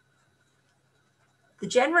 The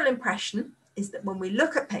general impression is that when we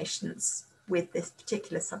look at patients with this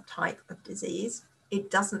particular subtype of disease, it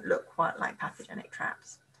doesn't look quite like pathogenic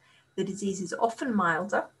TRAPS. The disease is often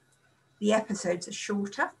milder, the episodes are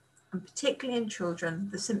shorter, and particularly in children,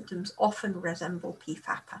 the symptoms often resemble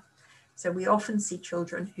PFAPA. So we often see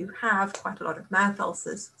children who have quite a lot of mouth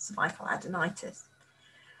ulcers, cervical adenitis.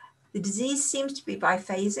 The disease seems to be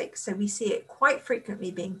biphasic, so we see it quite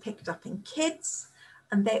frequently being picked up in kids,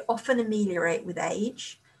 and they often ameliorate with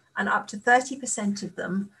age, and up to 30% of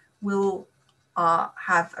them will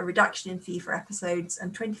have a reduction in fever episodes,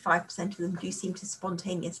 and 25% of them do seem to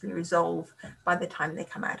spontaneously resolve by the time they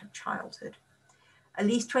come out of childhood. At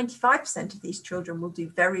least 25% of these children will do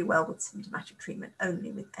very well with symptomatic treatment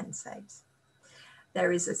only with NSAIDs.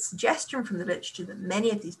 There is a suggestion from the literature that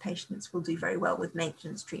many of these patients will do very well with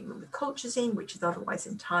maintenance treatment with colchicine, which is otherwise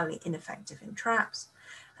entirely ineffective in TRAPS.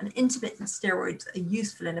 And intermittent steroids are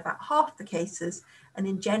useful in about half the cases, and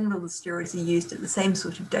in general, the steroids are used at the same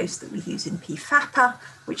sort of dose that we use in PFAPA,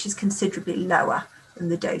 which is considerably lower than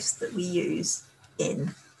the dose that we use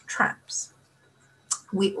in TRAPS.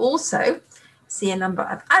 We also see a number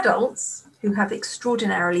of adults who have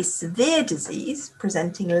extraordinarily severe disease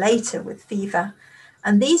presenting later with fever,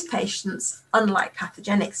 and these patients, unlike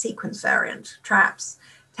pathogenic sequence variant TRAPS,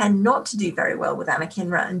 tend not to do very well with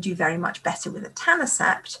anakinra and do very much better with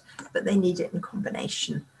etanercept, but they need it in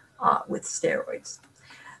combination with steroids.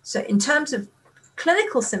 So in terms of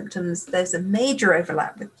clinical symptoms, there's a major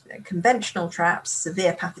overlap with conventional TRAPS,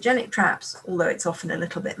 severe pathogenic TRAPS, although it's often a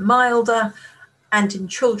little bit milder. And in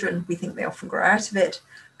children, we think they often grow out of it.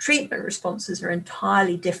 Treatment responses are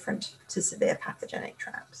entirely different to severe pathogenic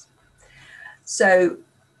TRAPS. So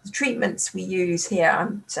the treatments we use here,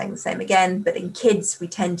 I'm saying the same again, but in kids, we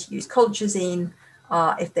tend to use colchicine.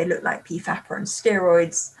 if they look like PFAPA and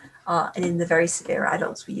steroids. And in the very severe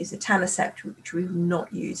adults, we use etanercept, which we will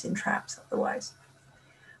not use in traps otherwise.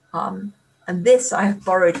 And this I have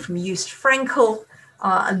borrowed from Joost Frenkel,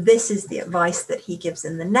 and this is the advice that he gives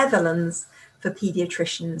in the Netherlands for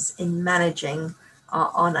pediatricians in managing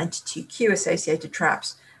R92Q associated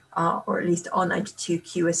traps, or at least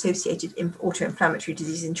R92Q associated autoinflammatory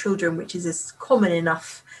disease in children, which is a common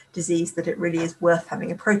enough disease that it really is worth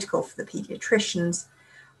having a protocol for the pediatricians,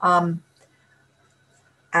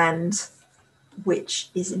 and which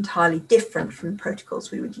is entirely different from the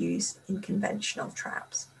protocols we would use in conventional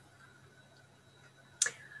traps.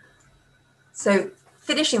 So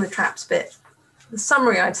finishing the traps bit, the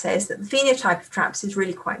summary I'd say is that the phenotype of traps is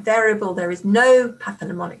really quite variable. There is no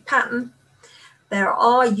pathognomonic pattern. There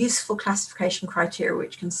are useful classification criteria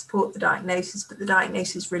which can support the diagnosis, but the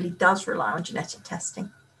diagnosis really does rely on genetic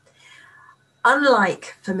testing.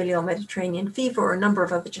 Unlike familial Mediterranean fever or a number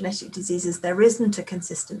of other genetic diseases, there isn't a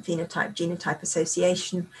consistent phenotype-genotype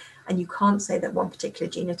association, and you can't say that one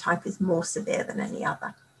particular genotype is more severe than any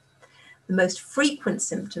other. The most frequent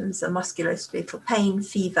symptoms are musculoskeletal pain,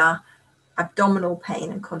 fever, abdominal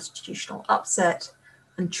pain, and constitutional upset,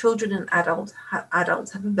 and children and adults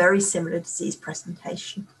have a very similar disease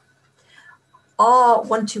presentation.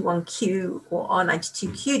 R121Q or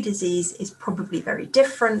R92Q disease is probably very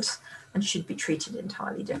different and should be treated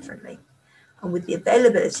entirely differently. And with the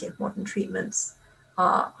availability of modern treatments,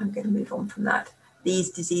 I'm going to move on from that.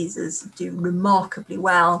 These diseases do remarkably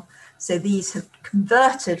well. So these have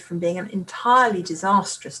converted from being an entirely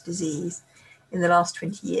disastrous disease in the last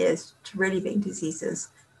 20 years to really being diseases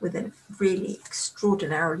with a really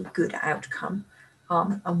extraordinarily good outcome,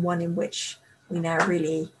 and one in which we now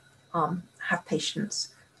really have patients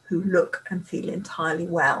who look and feel entirely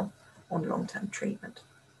well on long-term treatment.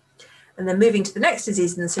 And then moving to the next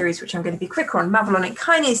disease in the series, which I'm going to be quicker on, mevalonic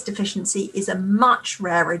kinase deficiency is a much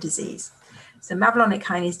rarer disease. So mevalonic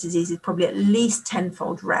kinase disease is probably at least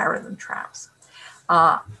 10-fold rarer than TRAPS,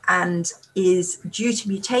 and is due to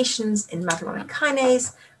mutations in mevalonic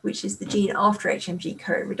kinase, which is the gene after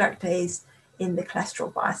HMG-CoA reductase in the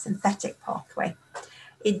cholesterol biosynthetic pathway.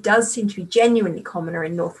 It does seem to be genuinely commoner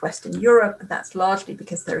in Northwestern Europe, and that's largely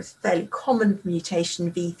because there is a fairly common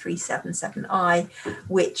mutation V377I,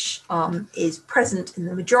 which is present in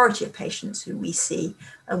the majority of patients who we see,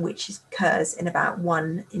 and which occurs in about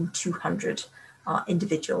 1 in 200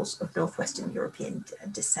 individuals of Northwestern European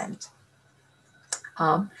descent.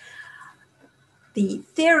 The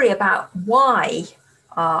theory about why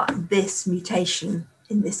this mutation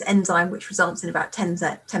in this enzyme, which results in about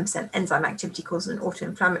 10% enzyme activity causing an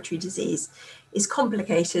autoinflammatory disease, is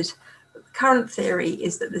complicated. But the current theory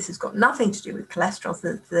is that this has got nothing to do with cholesterol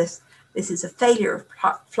synthesis. This is a failure of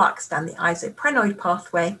flux down the isoprenoid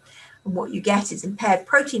pathway, and what you get is impaired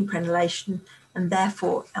protein prenylation and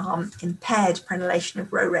therefore impaired prenylation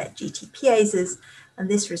of Rho-RET GTPases, and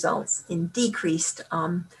this results in decreased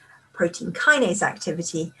protein kinase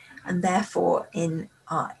activity and therefore in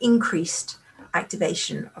increased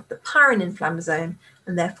activation of the pyrin inflammasome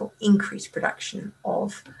and therefore increased production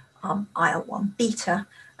of IL-1 beta.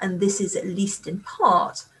 And this is at least in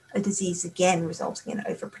part a disease again resulting in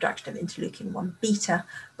overproduction of interleukin-1 beta,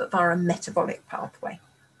 but via a metabolic pathway.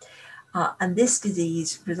 And this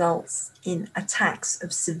disease results in attacks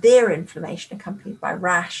of severe inflammation accompanied by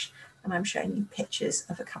rash. And I'm showing you pictures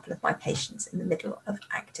of a couple of my patients in the middle of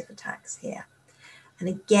active attacks here. And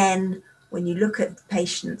again, when you look at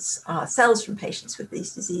patients, cells from patients with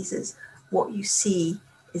these diseases, what you see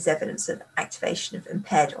is evidence of activation of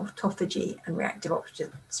impaired autophagy and reactive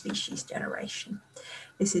oxygen species generation.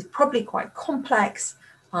 This is probably quite complex,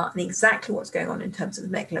 and exactly what's going on in terms of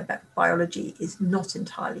molecular biology is not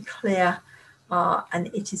entirely clear, and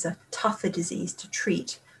it is a tougher disease to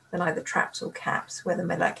treat than either TRAPS or CAPS, where the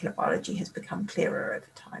molecular biology has become clearer over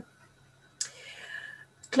time.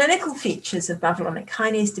 Clinical features of mevalonic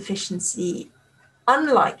kinase deficiency,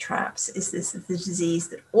 unlike TRAPS, is this is the disease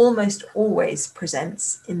that almost always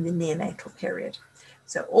presents in the neonatal period.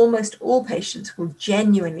 So almost all patients will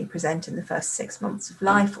genuinely present in the first 6 months of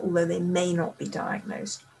life, although they may not be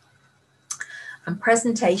diagnosed. And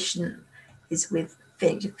presentation is with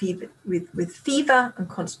fever and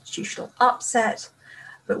constitutional upset,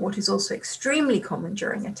 but what is also extremely common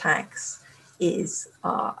during attacks is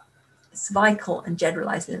cervical and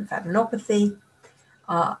generalized lymphadenopathy,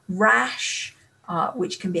 rash,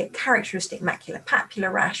 which can be a characteristic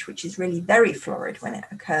maculopapular rash, which is really very florid when it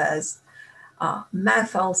occurs,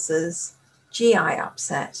 mouth ulcers, GI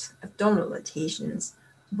upset, abdominal adhesions,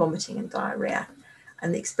 vomiting and diarrhea.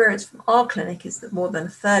 And the experience from our clinic is that more than a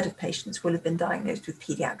third of patients will have been diagnosed with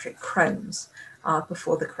pediatric Crohn's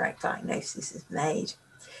before the correct diagnosis is made.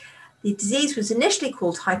 The disease was initially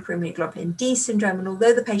called hyperimmunoglobulin D syndrome, and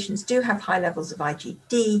although the patients do have high levels of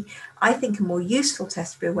IgD, I think a more useful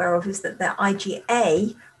test to be aware of is that their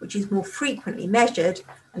IgA, which is more frequently measured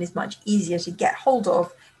and is much easier to get hold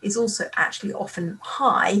of, is also actually often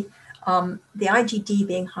high. The IgD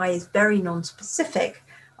being high is very non-specific.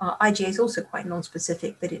 IgA is also quite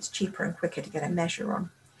non-specific, but it's cheaper and quicker to get a measure on.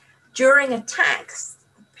 During attacks,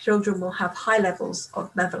 children will have high levels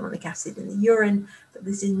of mevalonic acid in the urine, but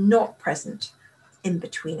this is not present in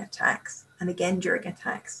between attacks. And again, during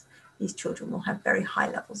attacks, these children will have very high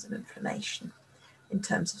levels of inflammation in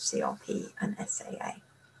terms of CRP and SAA.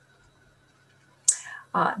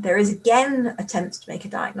 There is again attempts to make a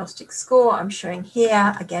diagnostic score. I'm showing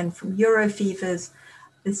here, again from Eurofevers.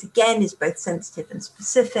 This again is both sensitive and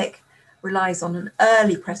specific, relies on an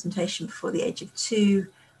early presentation before the age of 2,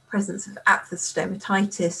 presence of aphthous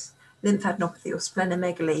stomatitis, lymphadenopathy or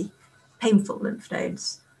splenomegaly, painful lymph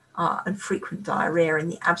nodes, and frequent diarrhea in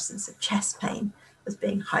the absence of chest pain as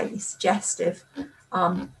being highly suggestive.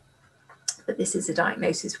 But this is a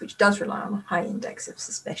diagnosis which does rely on a high index of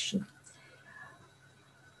suspicion.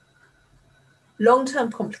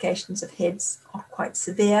 Long-term complications of HIDS are quite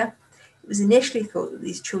severe. It was initially thought that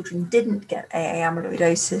these children didn't get AA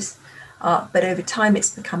amyloidosis, but over time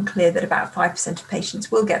it's become clear that about 5% of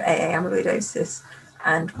patients will get AA amyloidosis,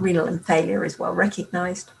 and renal failure is well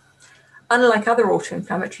recognized. Unlike other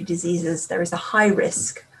autoinflammatory diseases, there is a high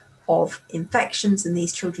risk of infections, and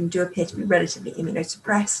these children do appear to be relatively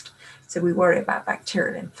immunosuppressed, so we worry about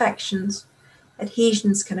bacterial infections.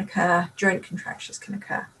 Adhesions can occur, joint contractures can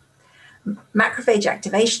occur. Macrophage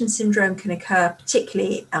activation syndrome can occur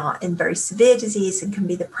particularly in very severe disease and can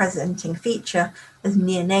be the presenting feature as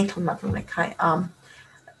neonatal mevalonic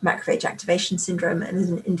macrophage activation syndrome and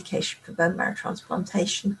is an indication for bone marrow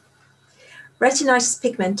transplantation. Retinitis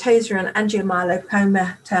pigmentosa and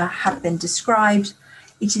angiomyolipoma have been described.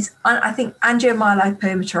 It is, I think,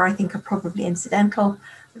 angiomyolipoma are probably incidental.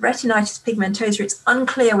 The retinitis pigmentosa, it's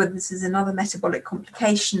unclear whether this is another metabolic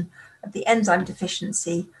complication of the enzyme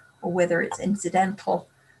deficiency or whether it's incidental.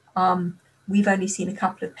 We've only seen a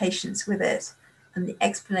couple of patients with it, and the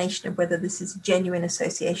explanation of whether this is a genuine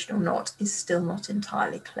association or not is still not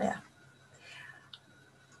entirely clear.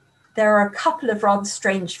 There are a couple of rather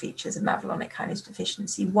strange features of mevalonic kinase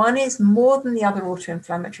deficiency. One is more than the other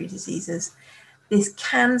autoinflammatory diseases, this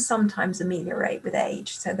can sometimes ameliorate with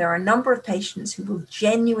age. So there are a number of patients who will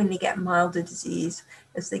genuinely get milder disease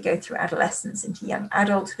as they go through adolescence into young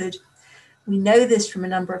adulthood. We know this from a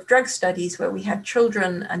number of drug studies where we had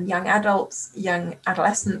children and young adults, young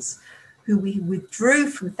adolescents, who we withdrew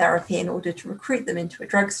from therapy in order to recruit them into a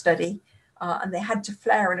drug study. And they had to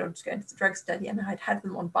flare in order to go into the drug study, and I'd had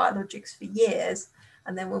them on biologics for years.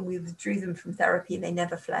 And then when we withdrew them from therapy, they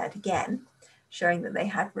never flared again, showing that they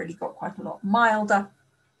had really got quite a lot milder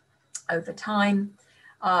over time.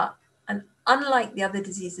 And unlike the other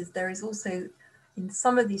diseases, there is also in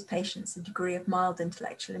some of these patients a degree of mild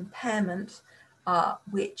intellectual impairment,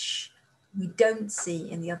 which we don't see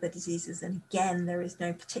in the other diseases. And again, there is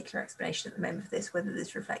no particular explanation at the moment for this, whether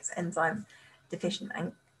this reflects enzyme deficient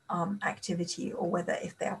activity or whether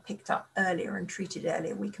if they are picked up earlier and treated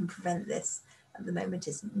earlier, we can prevent this. At the moment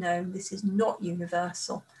isn't known. This is not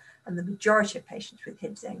universal, and the majority of patients with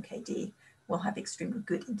HIDS NKD will have extremely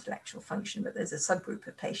good intellectual function, but there's a subgroup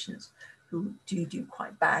of patients who do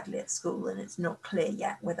quite badly at school, and it's not clear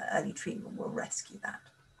yet whether early treatment will rescue that.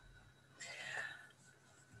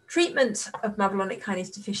 Treatment of mevalonic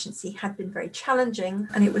kinase deficiency had been very challenging,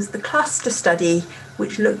 and it was the cluster study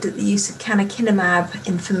which looked at the use of canakinumab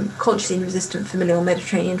in colchicine-resistant familial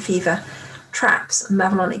Mediterranean fever, TRAPS, and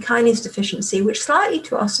mevalonic kinase deficiency, which slightly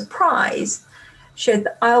to our surprise showed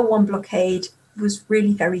that IL-1 blockade was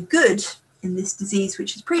really very good in this disease,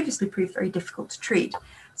 which has previously proved very difficult to treat.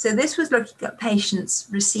 So this was looking at patients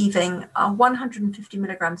receiving 150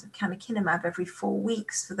 milligrams of canakinumab every 4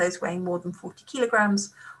 weeks for those weighing more than 40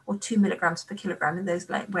 kilograms, or 2 milligrams per kilogram in those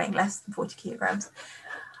weighing less than 40 kilograms.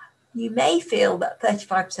 You may feel that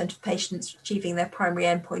 35% of patients achieving their primary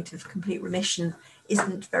endpoint of complete remission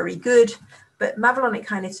isn't very good, but mevalonic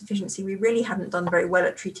kinase deficiency, we really hadn't done very well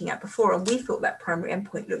at treating it before, and we thought that primary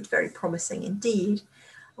endpoint looked very promising indeed.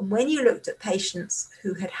 And when you looked at patients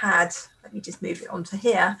who had, let me just move it onto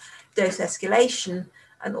here, dose escalation,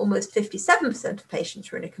 and almost 57% of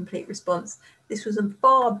patients were in a complete response, this was a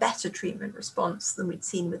far better treatment response than we'd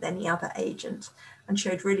seen with any other agent, and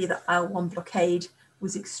showed really that IL-1 blockade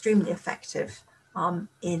was extremely effective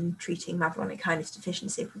in treating mevalonic kinase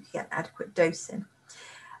deficiency if we could get adequate dose in.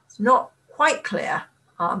 It's not quite clear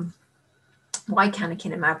why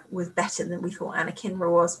canakinumab was better than we thought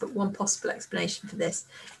anakinra was, but one possible explanation for this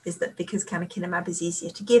is that because canakinumab is easier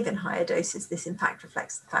to give in higher doses, this in fact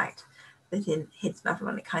reflects the fact that in HIDS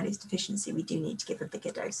mevalonic kinase deficiency, we do need to give a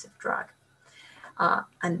bigger dose of drug.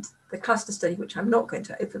 And the cluster study, which I'm not going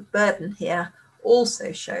to overburden here,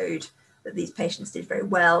 also showed that these patients did very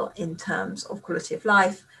well in terms of quality of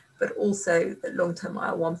life, but also that long-term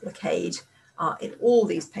IL-1 blockade in all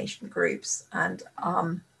these patient groups and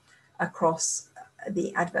across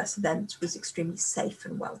the adverse events was extremely safe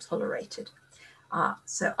and well tolerated.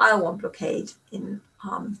 So IL-1 blockade in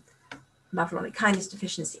mevalonic kinase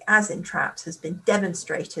deficiency, as in TRAPS, has been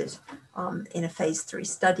demonstrated in a phase 3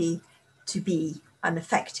 study to be an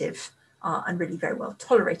effective and really very well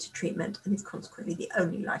tolerated treatment, and is consequently the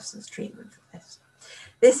only licensed treatment for this.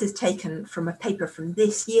 This is taken from a paper from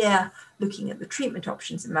this year looking at the treatment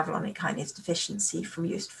options in mevalonic kinase deficiency from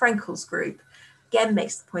Joost Frenkel's group. Again,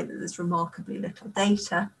 makes the point that there's remarkably little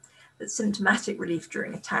data, that symptomatic relief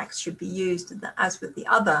during attacks should be used, and that as with the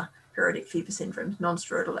other periodic fever syndromes,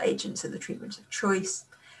 non-steroidal agents are the treatment of choice.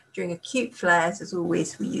 During acute flares, as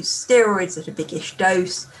always, we use steroids at a biggish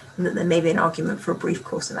dose, and that there may be an argument for a brief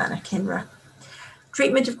course of anakinra.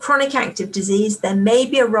 Treatment of chronic active disease, there may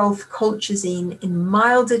be a role for colchicine in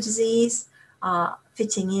milder disease,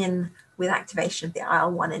 fitting in with activation of the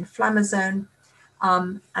IL-1 inflammasome,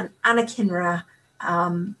 and anakinra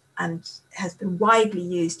and has been widely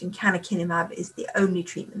used, and canakinumab is the only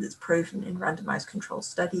treatment that's proven in randomized control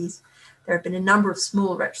studies. There have been a number of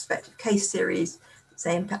small retrospective case series that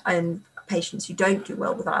say in patients who don't do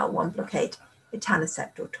well with IL-1 blockade,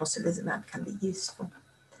 etanercept or tocilizumab can be useful.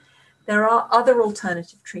 There are other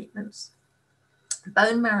alternative treatments.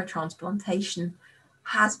 Bone marrow transplantation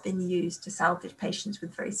has been used to salvage patients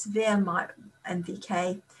with very severe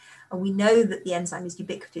MVK. And we know that the enzyme is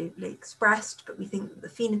ubiquitously expressed, but we think that the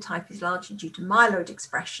phenotype is largely due to myeloid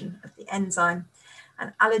expression of the enzyme.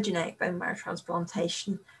 And allogeneic bone marrow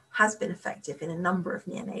transplantation has been effective in a number of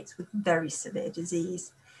neonates with very severe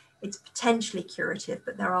disease. It's potentially curative,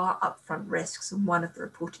 but there are upfront risks, and one of the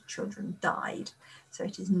reported children died. So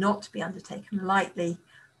it is not to be undertaken lightly,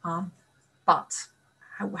 but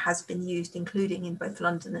has been used, including in both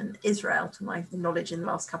London and Israel, to my knowledge, in the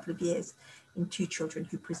last couple of years, in 2 children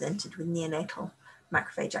who presented with neonatal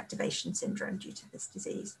macrophage activation syndrome due to this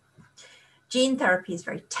disease. Gene therapy is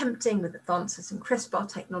very tempting with advances in CRISPR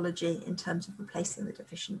technology in terms of replacing the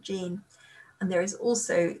deficient gene. And there is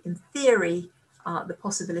also, in theory, the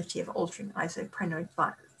possibility of altering isoprenoid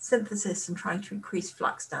synthesis and trying to increase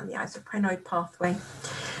flux down the isoprenoid pathway.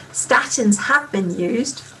 Statins have been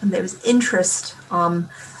used, and there was interest from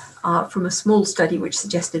a small study which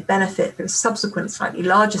suggested benefit. There was subsequent slightly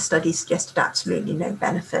larger studies suggested absolutely no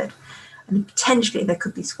benefit. And potentially there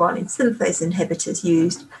could be squalene synthase inhibitors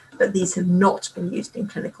used, but these have not been used in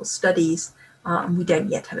clinical studies, and we don't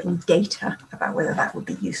yet have any data about whether that would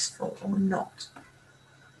be useful or not.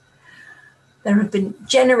 There have been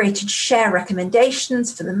generated share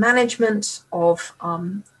recommendations for the management of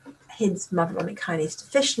HIDS mevalonic kinase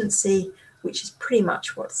deficiency, which is pretty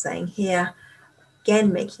much what's saying here.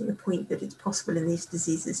 Again, making the point that it's possible in these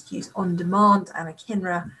diseases to use on-demand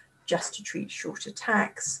anakinra just to treat short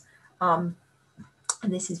attacks.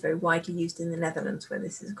 And this is very widely used in the Netherlands, where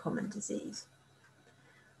this is a common disease.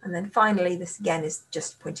 And then finally, this again is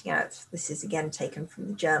just pointing out, this is again taken from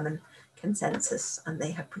the German consensus, and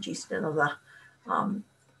they have produced another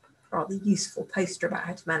rather useful poster about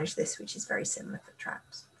how to manage this, which is very similar for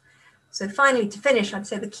TRAPS. So finally, to finish, I'd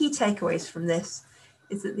say the key takeaways from this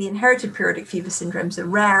is that the inherited periodic fever syndromes are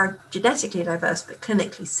rare, genetically diverse, but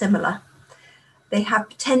clinically similar. They have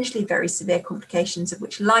potentially very severe complications, of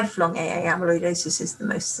which lifelong AA amyloidosis is the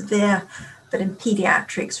most severe, but in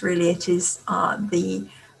pediatrics, really it is the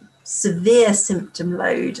severe symptom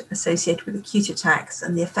load associated with acute attacks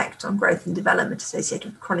and the effect on growth and development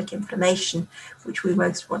associated with chronic inflammation, which we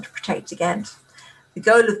most want to protect against. The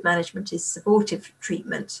goal of management is supportive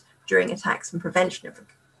treatment during attacks and prevention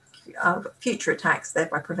of future attacks,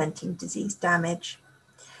 thereby preventing disease damage.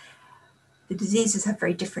 The diseases have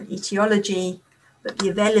very different etiology, but the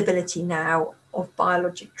availability now of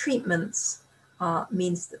biologic treatments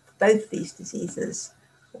means that for both these diseases,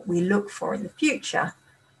 what we look for in the future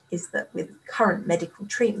is that with current medical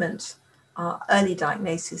treatment, early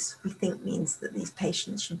diagnosis, we think means that these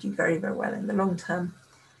patients should do very, very well in the long term.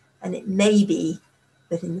 And it may be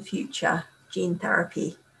that in the future, gene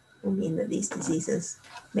therapy will mean that these diseases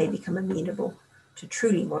may become amenable to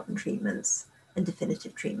truly modern treatments and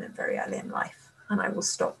definitive treatment very early in life. And I will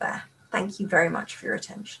stop there. Thank you very much for your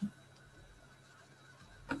attention.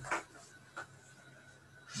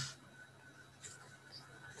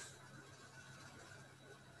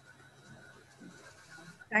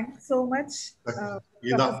 Thanks so much,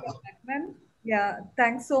 Geeta. Professor Lachmann. Yeah,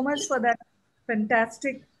 thanks so much for that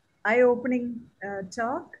fantastic, eye-opening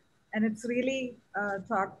talk. And it's really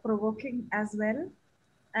thought-provoking as well.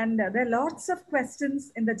 And there are lots of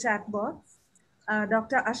questions in the chat box.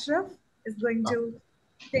 Dr. Ashraf is going to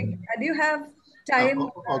take, do you have time?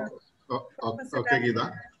 Okay,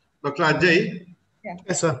 Geeta. Dr. Ajay, Yeah.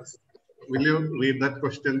 Yes, sir. will you read that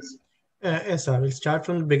questions? Yes, sir. We'll start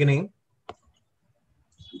from the beginning.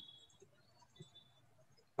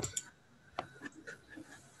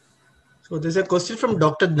 So there's a question from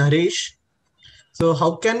Dr. Naresh. So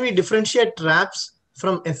how can we differentiate TRAPS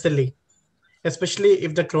from SLE, especially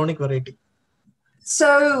if the chronic variety?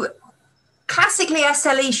 So classically,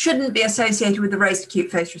 SLE shouldn't be associated with the raised acute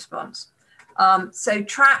phase response. So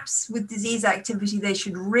TRAPS with disease activity, they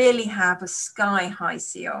should really have a sky-high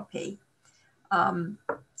CRP.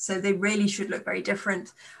 So they really should look very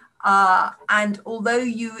different. And although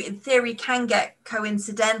you, in theory, can get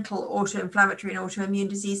coincidental autoinflammatory and autoimmune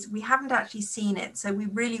disease, we haven't actually seen it. So we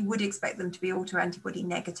really would expect them to be autoantibody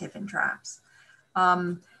negative in TRAPS.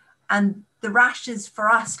 And the rashes for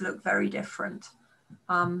us look very different.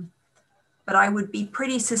 But I would be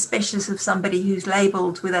pretty suspicious of somebody who's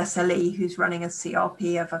labeled with SLE, who's running a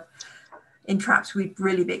CRP of in TRAPS, we'd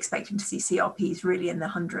really be expecting to see CRPs really in the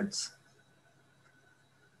hundreds.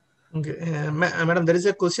 Okay, Madam, there is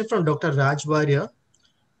a question from Dr. Raj Warrior.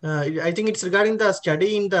 I think it's regarding the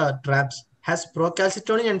study in the TRAPS. Has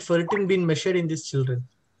procalcitonin and ferritin been measured in these children?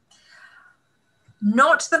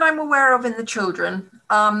 Not that I'm aware of in the children.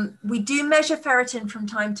 We do measure ferritin from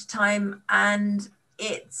time to time, and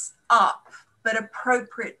it's up, but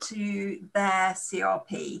appropriate to their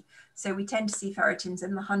CRP. So we tend to see ferritins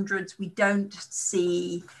in the hundreds. We don't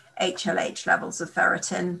see HLH levels of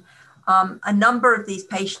ferritin. A number of these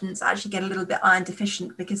patients actually get a little bit iron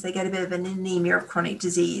deficient because they get a bit of an anemia of chronic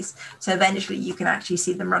disease. So eventually you can actually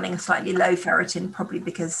see them running a slightly low ferritin, probably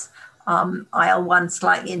because IL-1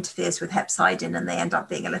 slightly interferes with hepcidin and they end up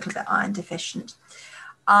being a little bit iron deficient.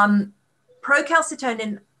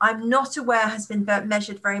 Procalcitonin, I'm not aware has been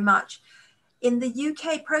measured very much. In the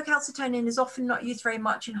UK, procalcitonin is often not used very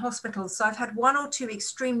much in hospitals. So I've had one or two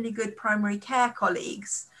extremely good primary care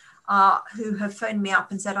colleagues who have phoned me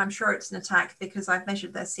up and said, I'm sure it's an attack because I've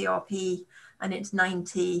measured their CRP and it's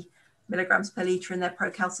 90 milligrams per liter and their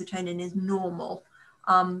procalcitonin is normal.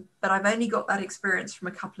 But I've only got that experience from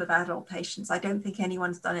a couple of adult patients. I don't think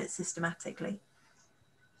anyone's done it systematically.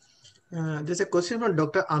 There's a question from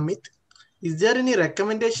Dr. Amit. Is there any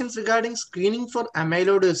recommendations regarding screening for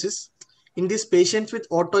amyloidosis in these patients with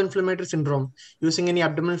autoinflammatory syndrome using any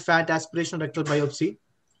abdominal fat aspiration or rectal biopsy?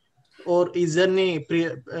 Or is there any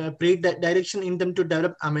pre-direction in them to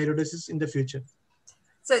develop amyloidosis in the future?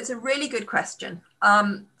 So it's a really good question.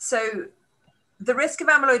 So the risk of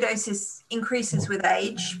amyloidosis increases with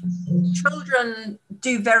age. Children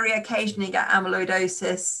do very occasionally get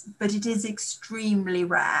amyloidosis, but it is extremely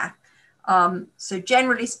rare. So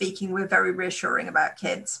generally speaking, we're very reassuring about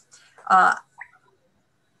kids.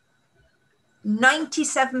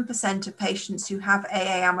 97% of patients who have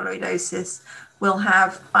AA amyloidosis will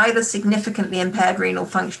have either significantly impaired renal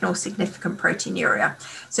function or significant proteinuria.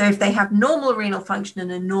 So if they have normal renal function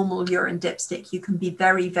and a normal urine dipstick, you can be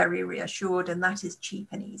very, very reassured, and that is cheap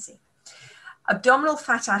and easy. Abdominal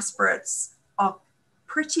fat aspirates are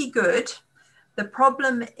pretty good. The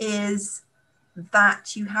problem is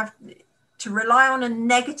that you have to rely on a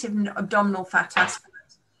negative abdominal fat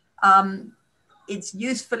aspirate. It's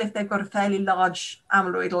useful if they've got a fairly large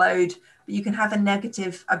amyloid load, but you can have a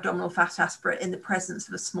negative abdominal fat aspirate in the presence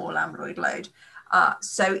of a small amyloid load.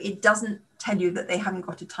 So it doesn't tell you that they haven't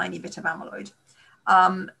got a tiny bit of amyloid.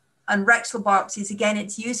 And rectal biopsies, again,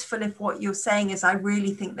 it's useful if what you're saying is, I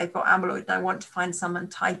really think they've got amyloid and I want to find some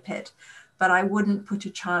and type it, but I wouldn't put a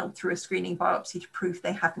child through a screening biopsy to prove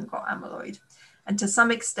they haven't got amyloid. And to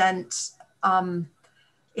some extent,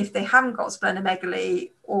 if they haven't got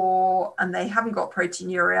splenomegaly and they haven't got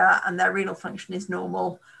proteinuria and their renal function is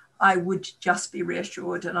normal, I would just be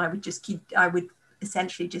reassured, and I would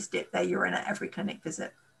essentially just dip their urine at every clinic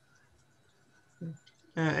visit.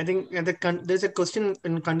 I think there's a question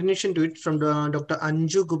in continuation to it from Dr.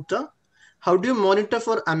 Anju Gupta. How do you monitor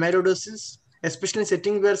for amyloidosis, especially in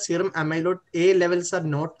settings where serum amyloid A levels are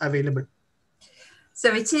not available?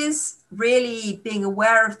 So it is really being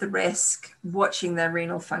aware of the risk, watching their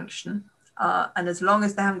renal function. And as long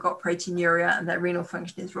as they haven't got proteinuria and their renal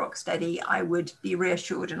function is rock steady, I would be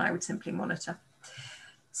reassured and I would simply monitor.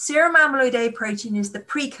 Serum amyloid A protein is the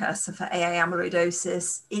precursor for AA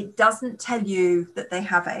amyloidosis. It doesn't tell you that they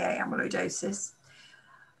have AA amyloidosis.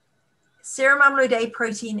 Serum amyloid A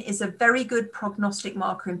protein is a very good prognostic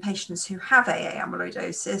marker in patients who have AA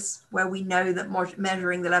amyloidosis, where we know that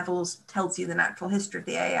measuring the levels tells you the natural history of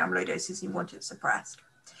the AA amyloidosis and you want it suppressed.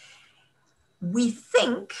 We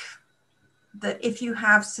think that if you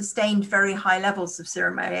have sustained very high levels of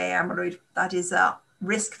serum AA amyloid, that is a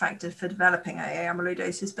risk factor for developing AA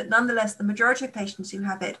amyloidosis, but nonetheless, the majority of patients who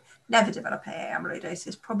have it never develop AA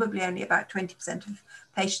amyloidosis. Probably only about 20% of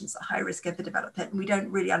patients at high risk ever develop it, and we don't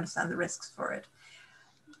really understand the risks for it.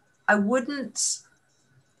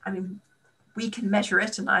 We can measure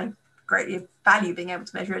it, and I greatly value being able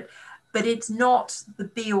to measure it, but it's not the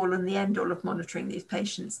be all and the end all of monitoring these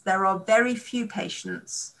patients. There are very few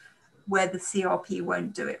patients where the CRP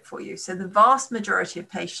won't do it for you. So the vast majority of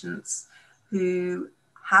patients who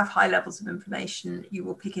have high levels of inflammation, you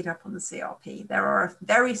will pick it up on the CRP. There are a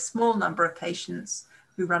very small number of patients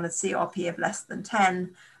who run a CRP of less than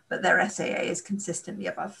 10, but their SAA is consistently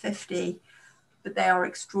above 50, but they are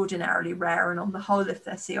extraordinarily rare. And on the whole, if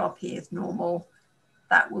their CRP is normal,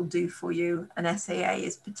 that will do for you. An SAA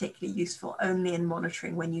is particularly useful only in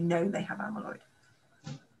monitoring when you know they have amyloid.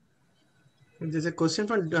 There's a question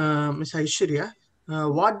from Ms. Aishwarya.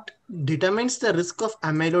 What determines the risk of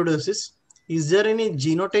amyloidosis? Is there any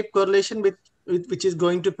genotype correlation with which is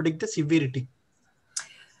going to predict the severity?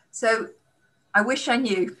 So I wish I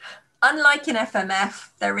knew. Unlike in FMF,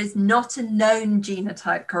 there is not a known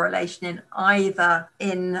genotype correlation in either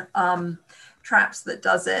in TRAPS that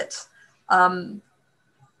does it.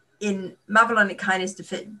 In mevalonic kinase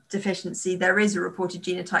deficiency, there is a reported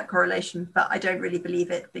genotype correlation, but I don't really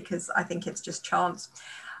believe it because I think it's just chance.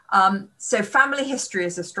 So family history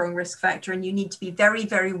is a strong risk factor, and you need to be very,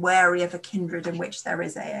 very wary of a kindred in which there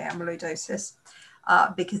is AA amyloidosis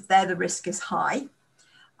because there the risk is high.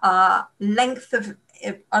 Length of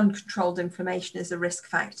uncontrolled inflammation is a risk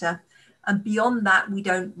factor, and beyond that, we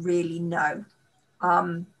don't really know.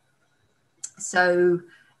 So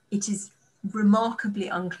it is remarkably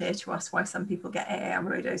unclear to us why some people get AA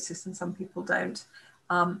amyloidosis and some people don't.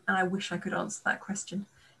 And I wish I could answer that question.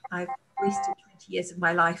 I've wasted 20 years of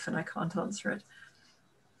my life and I can't answer it.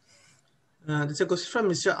 There's a question from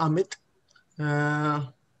Mr. Amit.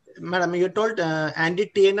 Madam, you told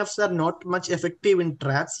anti-TNFs are not much effective in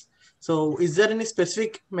TRAPS. So is there any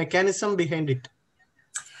specific mechanism behind it?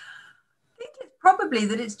 I think it's probably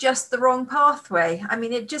that it's just the wrong pathway. I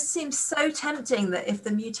mean, it just seems so tempting that if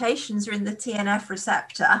the mutations are in the TNF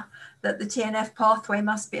receptor, that the TNF pathway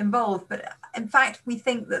must be involved. But in fact, we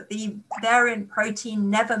think that the variant protein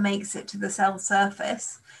never makes it to the cell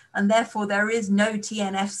surface, and therefore there is no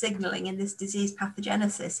TNF signaling in this disease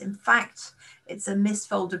pathogenesis. In fact, it's a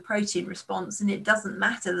misfolded protein response, and it doesn't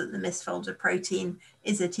matter that the misfolded protein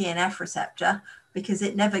is a TNF receptor because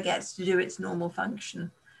it never gets to do its normal function.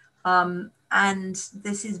 And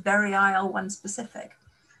this is very IL-1 specific.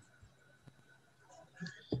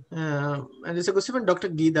 And there's a question from Dr.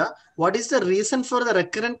 Geeta. What is the reason for the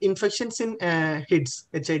recurrent infections in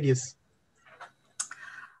HIDs?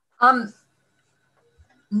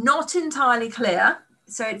 Not entirely clear.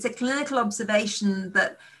 So it's a clinical observation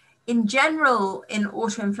that in general, in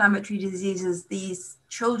autoinflammatory diseases, these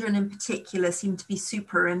children in particular seem to be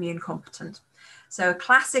super immune competent. So a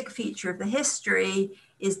classic feature of the history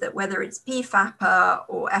is that whether it's PFAPA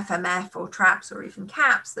or FMF or TRAPS or even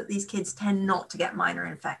CAPS, that these kids tend not to get minor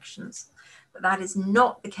infections. But that is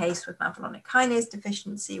not the case with mevalonic kinase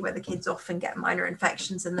deficiency, where the kids often get minor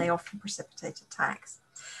infections and they often precipitate attacks.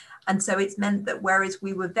 And so it's meant that whereas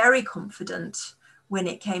we were very confident when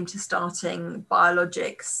it came to starting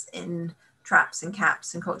biologics in TRAPS and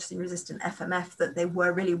CAPS and colchicine-resistant FMF, that they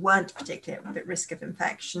really weren't particularly at risk of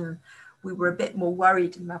infection, we were a bit more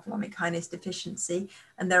worried in mevalonic kinase deficiency.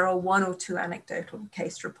 And there are 1 or 2 anecdotal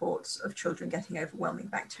case reports of children getting overwhelming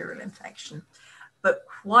bacterial infection. But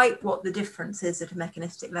quite what the difference is at a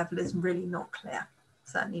mechanistic level is really not clear,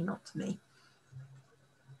 certainly not to me.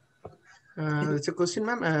 It's a question,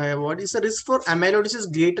 ma'am. What is the risk for amyloidosis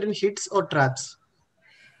greater in HIDs or TRAPS?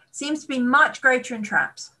 Seems to be much greater in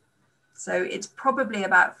TRAPS. So it's probably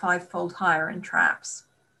about 5-fold higher in TRAPS.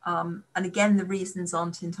 And again, the reasons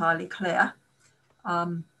aren't entirely clear.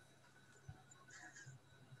 And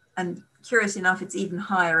curious enough, it's even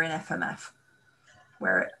higher in FMF,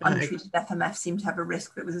 where untreated FMF seemed to have a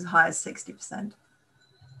risk that was as high as 60%.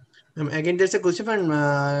 Again, there's a question from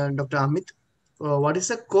Dr. Amit. What is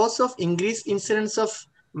the cause of increased incidence of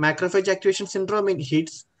macrophage activation syndrome in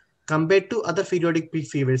HIDs compared to other periodic peak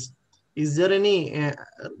fevers? Is there any,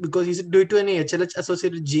 because is it due to any HLH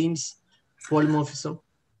associated genes polymorphism?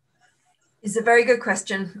 It's a very good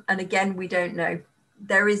question. And again, we don't know.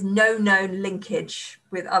 there is no known linkage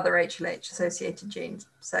with other HLH-associated genes.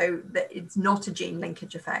 So that it's not a gene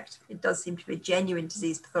linkage effect. It does seem to be a genuine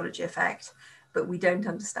disease pathology effect, but we don't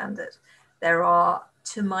understand it. There are,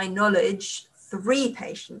 to my knowledge, 3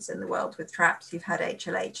 patients in the world with TRAPS who've had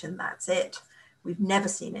HLH, and that's it. We've never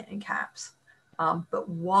seen it in CAPS. But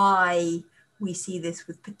why we see this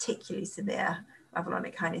with particularly severe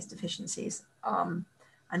mevalonic kinase deficiencies and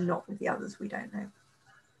not with the others, we don't know.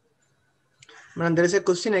 Madam, there is a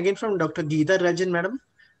question again from Dr. Geeta Rajan, madam.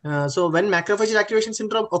 So when macrophage activation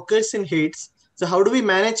syndrome occurs in HAIDS, so how do we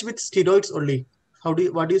manage with steroids only?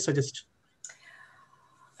 What do you suggest?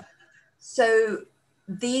 So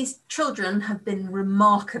these children have been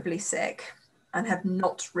remarkably sick and have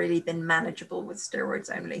not really been manageable with steroids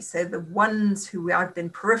only. So the ones who I've been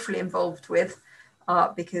peripherally involved with,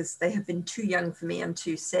 because they have been too young for me and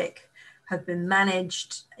too sick, have been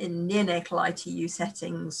managed in neonatal ITU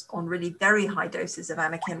settings on really very high doses of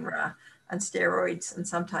anakinra and steroids and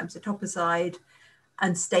sometimes etoposide,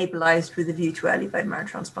 and stabilized with a view to early bone marrow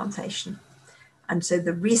transplantation. And so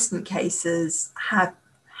the recent cases have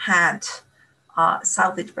had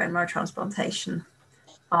salvage bone marrow transplantation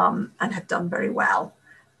and have done very well.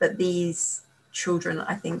 But these children,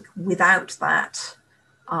 I think, without that,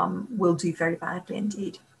 will do very badly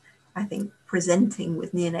indeed. I think presenting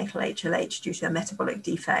with neonatal HLH due to a metabolic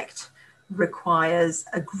defect requires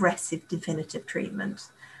aggressive definitive treatment.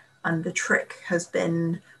 And the trick has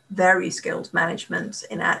been very skilled management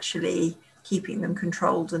in actually keeping them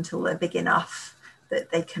controlled until they're big enough that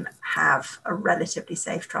they can have a relatively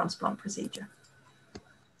safe transplant procedure.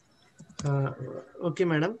 Okay,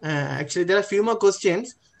 madam. Actually, there are a few more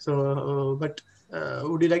questions. So,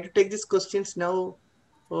 would you like to take these questions now?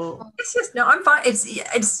 Yes, no, I'm fine.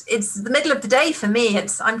 It's the middle of the day for me.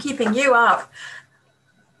 I'm keeping you up.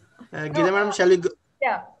 Geeta, madam, shall we go?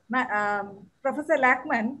 Yeah, Professor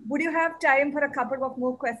Lachmann, would you have time for a couple of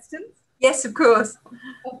more questions? Yes, of course.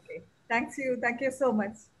 Okay, thank you so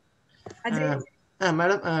much.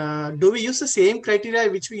 Madam, do we use the same criteria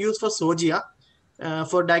which we use for SOGIA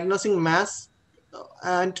for diagnosing mass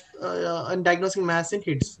and diagnosing mass in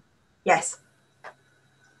HIDS? Yes.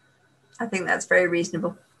 I think that's very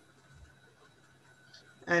reasonable.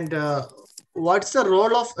 And what's the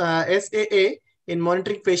role of SAA in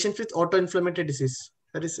monitoring patients with autoinflammatory disease?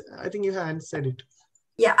 That is, I think you have answered it.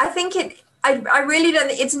 Yeah, I think I really don't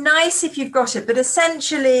think it's nice if you've got it, but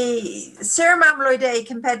essentially serum amyloid A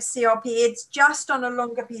compared to CRP, it's just on a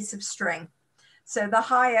longer piece of string. So the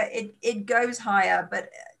higher it goes higher, but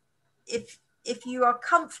if you are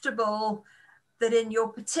comfortable that in your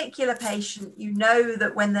particular patient, you know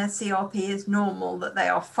that when their CRP is normal, that they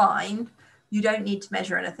are fine, you don't need to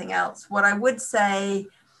measure anything else. What I would say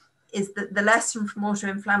is that the lesson from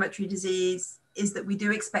autoinflammatory disease is that we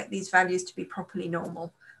do expect these values to be properly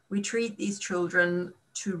normal. We treat these children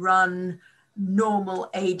to run normal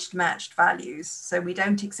aged matched values. So we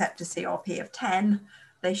don't accept a CRP of 10.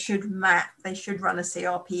 They should run a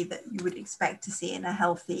CRP that you would expect to see in a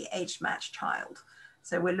healthy aged matched child.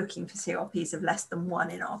 So we're looking for CRPs of less than 1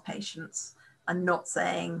 in our patients and not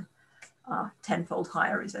saying 10-fold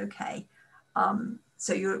higher is okay.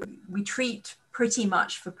 We treat pretty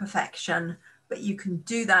much for perfection, but you can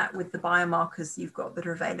do that with the biomarkers you've got that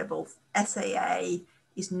are available. SAA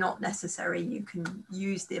is not necessary. You can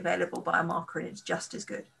use the available biomarker and it's just as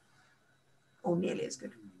good or nearly as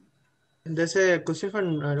good. And there's a question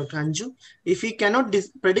from Dr. Anju. If we cannot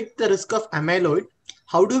predict the risk of amyloid,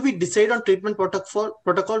 how do we decide on treatment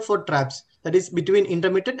protocol for TRAPS, that is between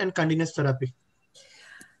intermittent and continuous therapy?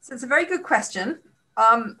 So it's a very good question.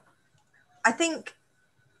 I think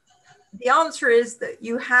the answer is that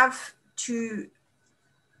you have to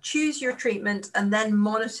choose your treatment and then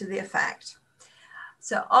monitor the effect.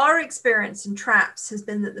 So our experience in TRAPS has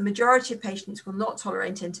been that the majority of patients will not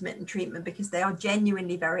tolerate intermittent treatment because they are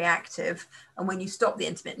genuinely very active. And when you stop the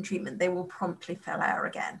intermittent treatment, they will promptly fail out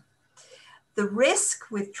again. The risk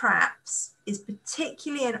with TRAPS is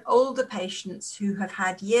particularly in older patients who have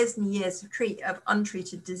had years and years of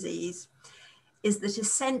untreated disease, is that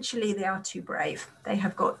essentially they are too brave. They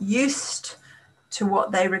have got used to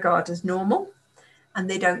what they regard as normal and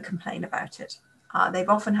they don't complain about it. They've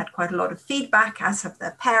often had quite a lot of feedback, as have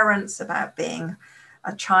their parents, about being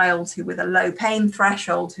a child who with a low pain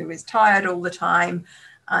threshold, who is tired all the time,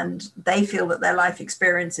 and they feel that their life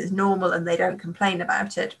experience is normal and they don't complain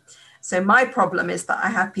about it. So my problem is that I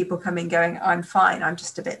have people coming going, I'm fine, I'm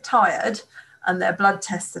just a bit tired, and their blood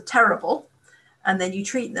tests are terrible. And then you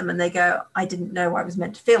treat them and they go, I didn't know I was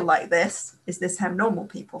meant to feel like this. Is this how normal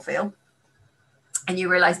people feel? And you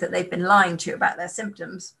realize that they've been lying to you about their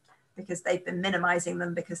symptoms because they've been minimizing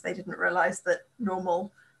them because they didn't realize that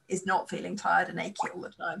normal is not feeling tired and achy all the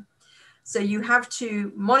time. So you have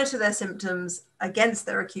to monitor their symptoms against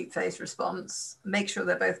their acute phase response, make sure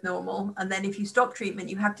they're both normal. And then if you stop treatment,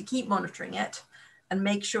 you have to keep monitoring it and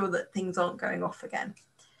make sure that things aren't going off again.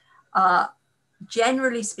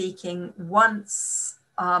 Generally speaking, once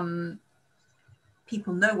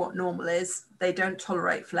people know what normal is, they don't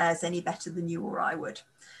tolerate flares any better than you or I would.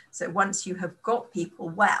 So once you have got people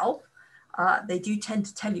well, they do tend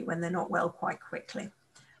to tell you when they're not well quite quickly.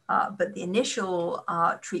 But the initial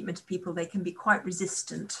treatment of people, they can be quite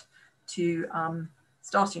resistant to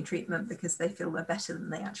starting treatment because they feel they're better than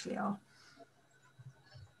they actually are.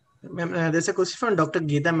 There's a question from Dr.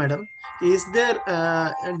 Geeta, madam. Is there,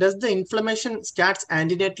 does the inflammation starts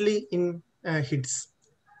antenatally in HIDS?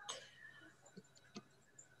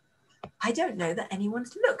 I don't know that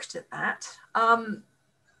anyone's looked at that.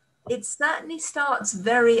 It certainly starts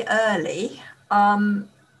very early.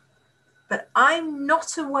 But I'm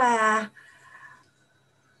not aware,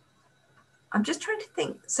 I'm just trying to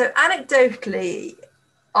think. So anecdotally,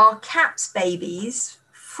 our CAPS babies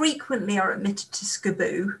frequently are admitted to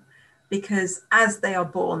SCBU because as they are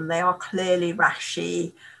born, they are clearly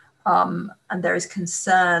rashy, and there is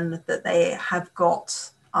concern that they have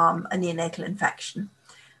got a neonatal infection.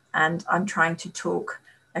 And I'm trying to talk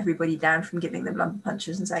everybody down from giving them lumbar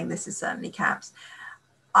punctures and saying this is certainly CAPS.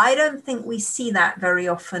 I don't think we see that very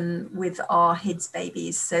often with our HIDS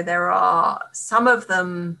babies. So there are some of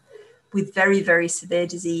them with very, very severe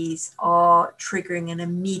disease are triggering an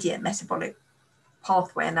immediate metabolic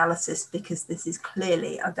pathway analysis because this is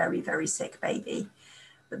clearly a very, very sick baby.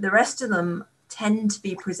 But the rest of them tend to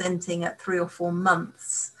be presenting at 3 or 4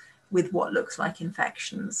 months with what looks like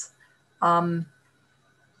infections.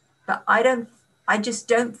 But I just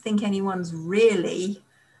don't think anyone's really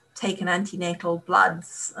taken antenatal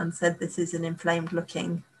bloods and said this is an inflamed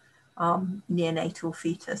looking neonatal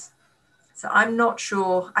fetus. So I'm not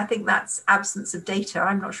sure, I think that's absence of data.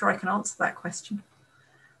 I'm not sure I can answer that question.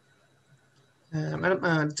 Madam,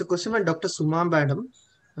 it's a question by Dr. Suma, madam.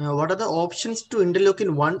 What are the options to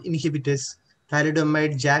interleukin-1 inhibitors,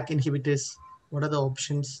 thalidomide, JAK inhibitors? What are the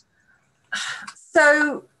options?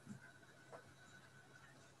 So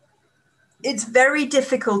it's very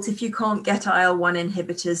difficult if you can't get IL-1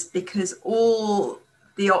 inhibitors because all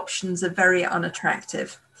the options are very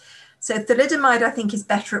unattractive. So thalidomide, I think, is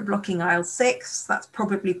better at blocking IL-6. That's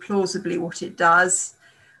probably plausibly what it does.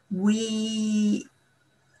 We,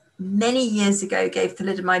 many years ago, gave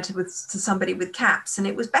thalidomide to somebody with CAPS, and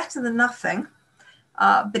it was better than nothing,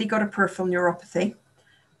 but he got a peripheral neuropathy.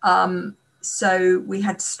 So we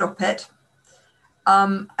had to stop it.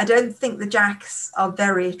 I don't think the JAKs are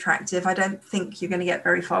very attractive. I don't think you're going to get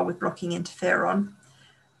very far with blocking interferon.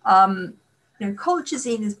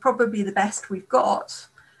 Colchicine is probably the best we've got,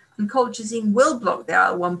 and colchicine will block the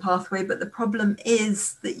IL-1 pathway, but the problem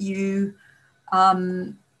is that you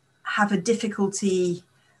have a difficulty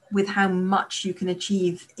with how much you can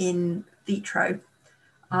achieve in vitro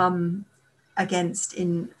against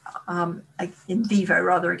in vivo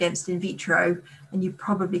rather against in vitro, and you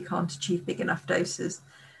probably can't achieve big enough doses.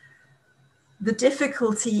 The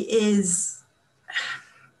difficulty is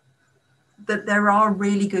that there are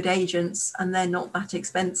really good agents and they're not that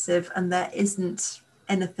expensive, and there isn't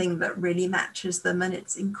anything that really matches them, and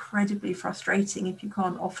it's incredibly frustrating if you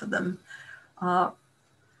can't offer them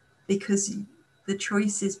because the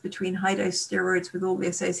choice is between high-dose steroids with all the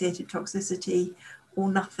associated toxicity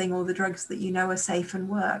or nothing, or the drugs that you know are safe and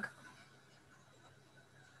work.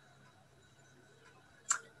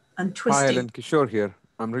 And twisting. Hi, Helen, Kishore here.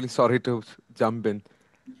 I'm really sorry to jump in.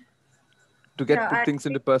 To put things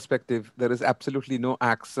into perspective, there is absolutely no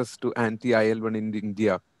access to anti-IL-1 in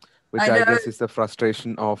India, which I guess is the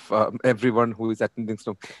frustration of everyone who is attending.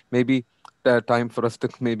 So maybe time for us to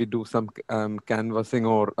maybe do some canvassing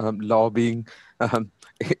or lobbying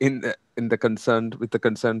with the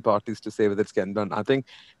concerned parties to say whether it can be done. I think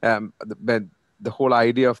the whole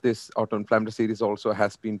idea of this autoinflammatory series also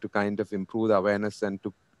has been to kind of improve the awareness and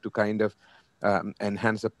to kind of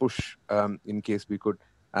enhance a push in case we could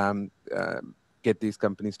get these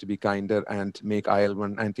companies to be kinder and make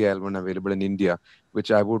anti-IL-1 available in India, which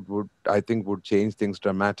I think would change things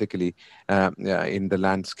dramatically in the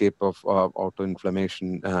landscape of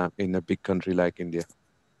autoinflammation in a big country like India.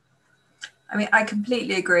 I mean, I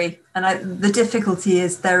completely agree. And the difficulty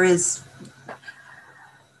is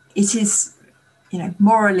it is,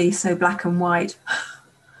 morally so black and white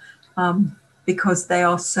because they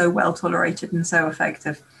are so well tolerated and so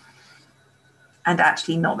effective, and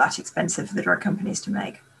actually not that expensive for the drug companies to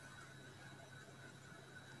make.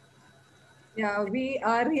 Yeah, we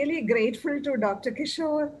are really grateful to Dr.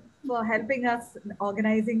 Kishore for helping us in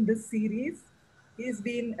organizing this series. He's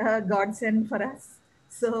been a godsend for us.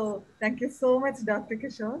 So thank you so much, Dr.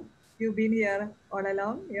 Kishore. You've been here all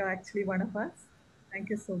along. You're actually one of us. Thank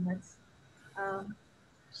you so much.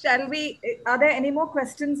 Shall we, are there any more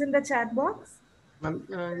questions in the chat box?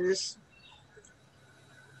 Yes.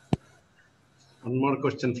 One more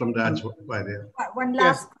question from Raj Varya. One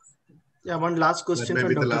last. Yeah, one last question That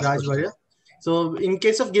may from be the Dr. last Raj question. Varya. So, in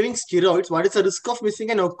case of giving steroids, what is the risk of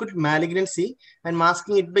missing an occult malignancy and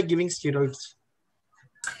masking it by giving steroids?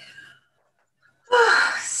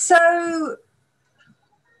 So,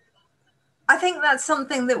 I think that's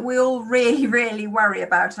something that we all really, really worry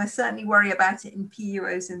about. I certainly worry about it in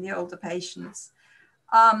PUOs in the older patients.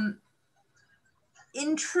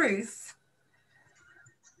 In truth,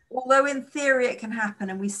 although in theory it can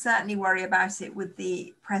happen, and we certainly worry about it with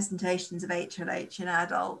the presentations of HLH in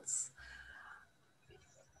adults,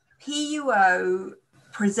 PUO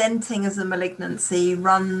presenting as a malignancy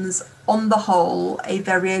runs, on the whole, a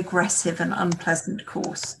very aggressive and unpleasant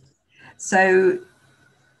course. So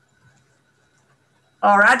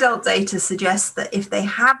our adult data suggests that if they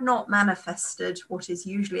have not manifested what is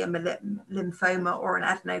usually a lymphoma or an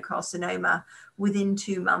adenocarcinoma within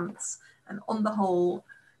 2 months, and on the whole,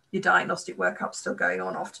 your diagnostic workup's still going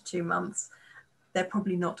on after 2 months, they're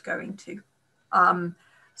probably not going to.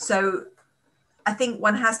 So I think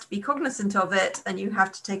one has to be cognizant of it, and you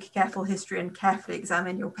have to take a careful history and carefully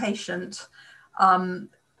examine your patient.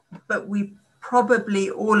 But we probably,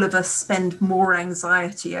 all of us, spend more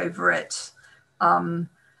anxiety over it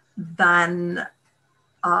than,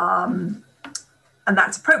 and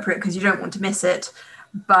that's appropriate because you don't want to miss it,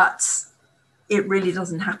 but it really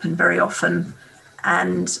doesn't happen very often.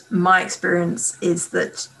 And my experience is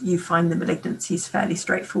that you find the malignancies fairly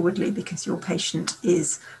straightforwardly because your patient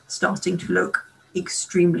is starting to look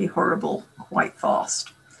extremely horrible quite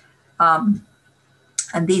fast. And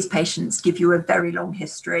these patients give you a very long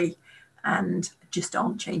history and just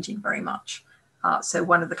aren't changing very much. So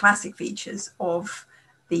one of the classic features of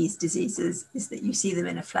these diseases is that you see them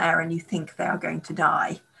in a flare and you think they are going to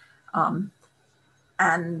die. And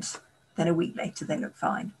then a week later, they look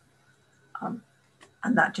fine.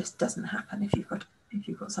 And that just doesn't happen if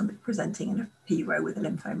you've got somebody presenting in a PUO with a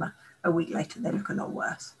lymphoma. A week later, they look a lot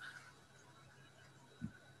worse.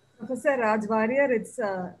 Professor Raj Warrior, it's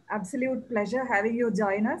an absolute pleasure having you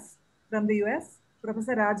join us from the US.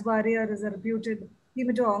 Professor Raj Warrior is a reputed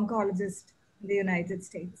hemato-oncologist in the United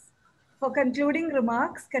States. For concluding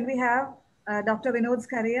remarks, can we have Dr. Vinod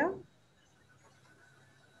Skaria?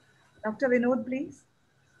 Dr. Vinod, please.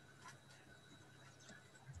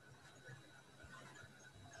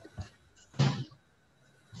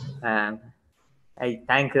 I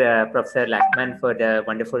thank Professor Lachmann for the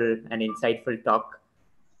wonderful and insightful talk.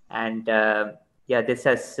 And yeah, this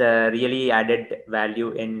has really added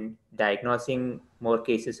value in diagnosing more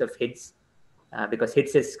cases of HIDS because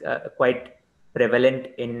HIDS is quite prevalent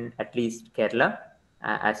in at least Kerala,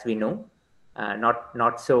 as we know.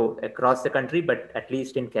 Not so across the country, but at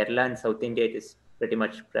least in Kerala and South India, it is pretty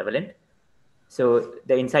much prevalent. So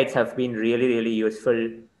the insights have been really, really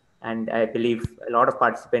useful. And I believe a lot of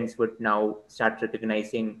participants would now start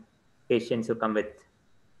recognizing patients who come with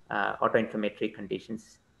autoinflammatory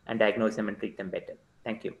conditions and diagnose them and treat them better.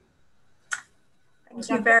 Thank you. Thank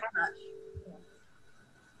you very much.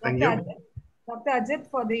 Thank you. Dr. Ajit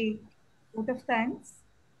for the vote of thanks.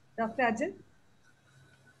 Dr. Ajit.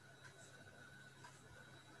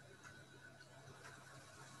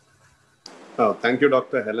 Oh, thank you,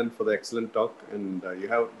 Dr. Helen, for the excellent talk. And you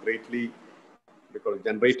have greatly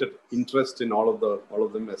generated interest in all of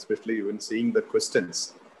them, especially even seeing the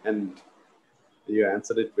questions. And you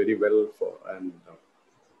answered it very well.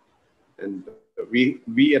 And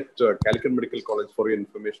we at Calicut Medical College, for your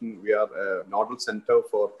information, we are a nodal center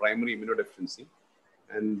for primary immunodeficiency,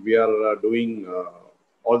 and we are doing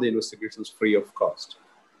all the investigations free of cost,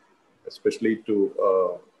 especially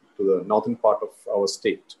to the northern part of our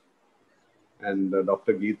state. And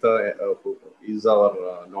Dr. Geeta, who is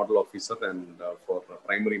our nodal officer and for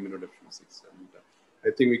primary immunodeficiencies. And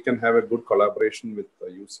I think we can have a good collaboration with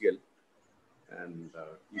UCL, and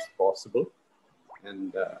if possible.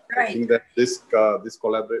 And I think that this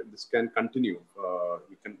can continue.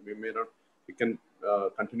 We can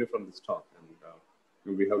continue from this talk,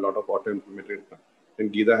 and we have a lot of autoinflammatory.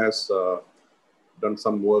 And Geeta has done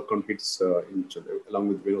some work on HITS along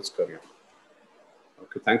with Vinod Skaria.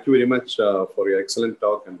 Okay, thank you very much for your excellent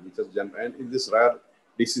talk, and in this rare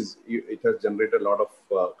disease, it has generated a lot of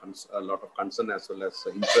concern as well as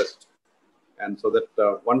interest. And so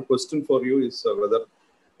that one question for you is whether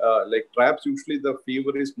like traps, usually the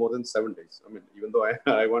fever is more than 7 days. I mean, even though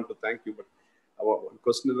I want to thank you, but our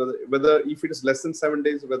question is whether if it is less than 7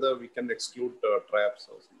 days, whether we can exclude traps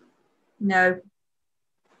or something. No.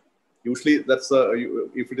 Usually that's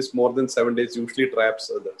if it is more than 7 days, usually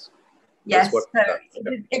traps. Yes. What, so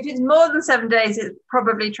if it's more than 7 days, it's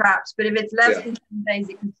probably traps. But if it's less than 7 days,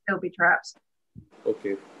 it can still be traps.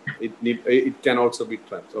 Okay. It can also be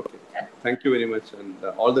traps. Okay. Yeah. Thank you very much, and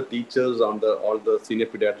all the teachers, all the senior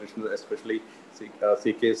pediatricians, especially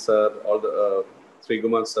CK sir, all the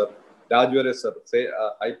Srigumar sir, Rajware sir. Say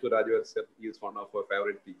hi to Rajware sir. He is one of our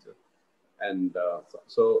favorite teachers. And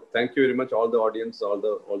so thank you very much, all the audience, all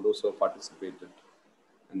those who have participated,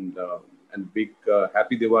 and big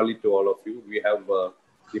happy Diwali to all of you. We have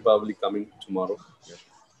Deepavali coming tomorrow. Yeah.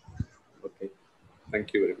 Okay,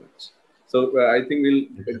 thank you very much. So I think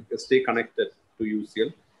we'll stay connected to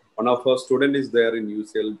UCL. One of our students is there in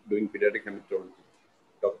UCL doing pediatric hematology,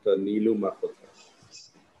 Dr. Neelu Mahota.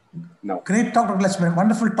 Now, great talk, Dr. Lachmann.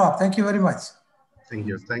 Wonderful talk. Thank you very much. Thank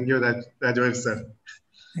you, Rajwar sir.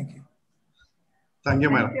 Thank you. Thank you,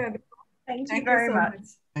 madam. Thank you very much.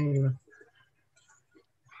 Thank you.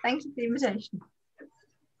 Thank you for the invitation.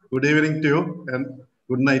 Good evening to you, and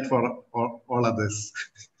good night for all others.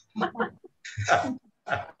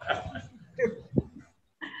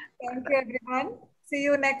 Thank you, everyone. See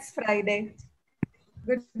you next Friday.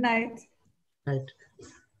 Good night. Night.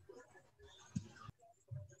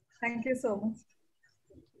 Thank you so much.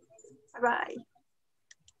 Bye-bye.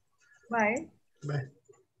 Bye. Bye.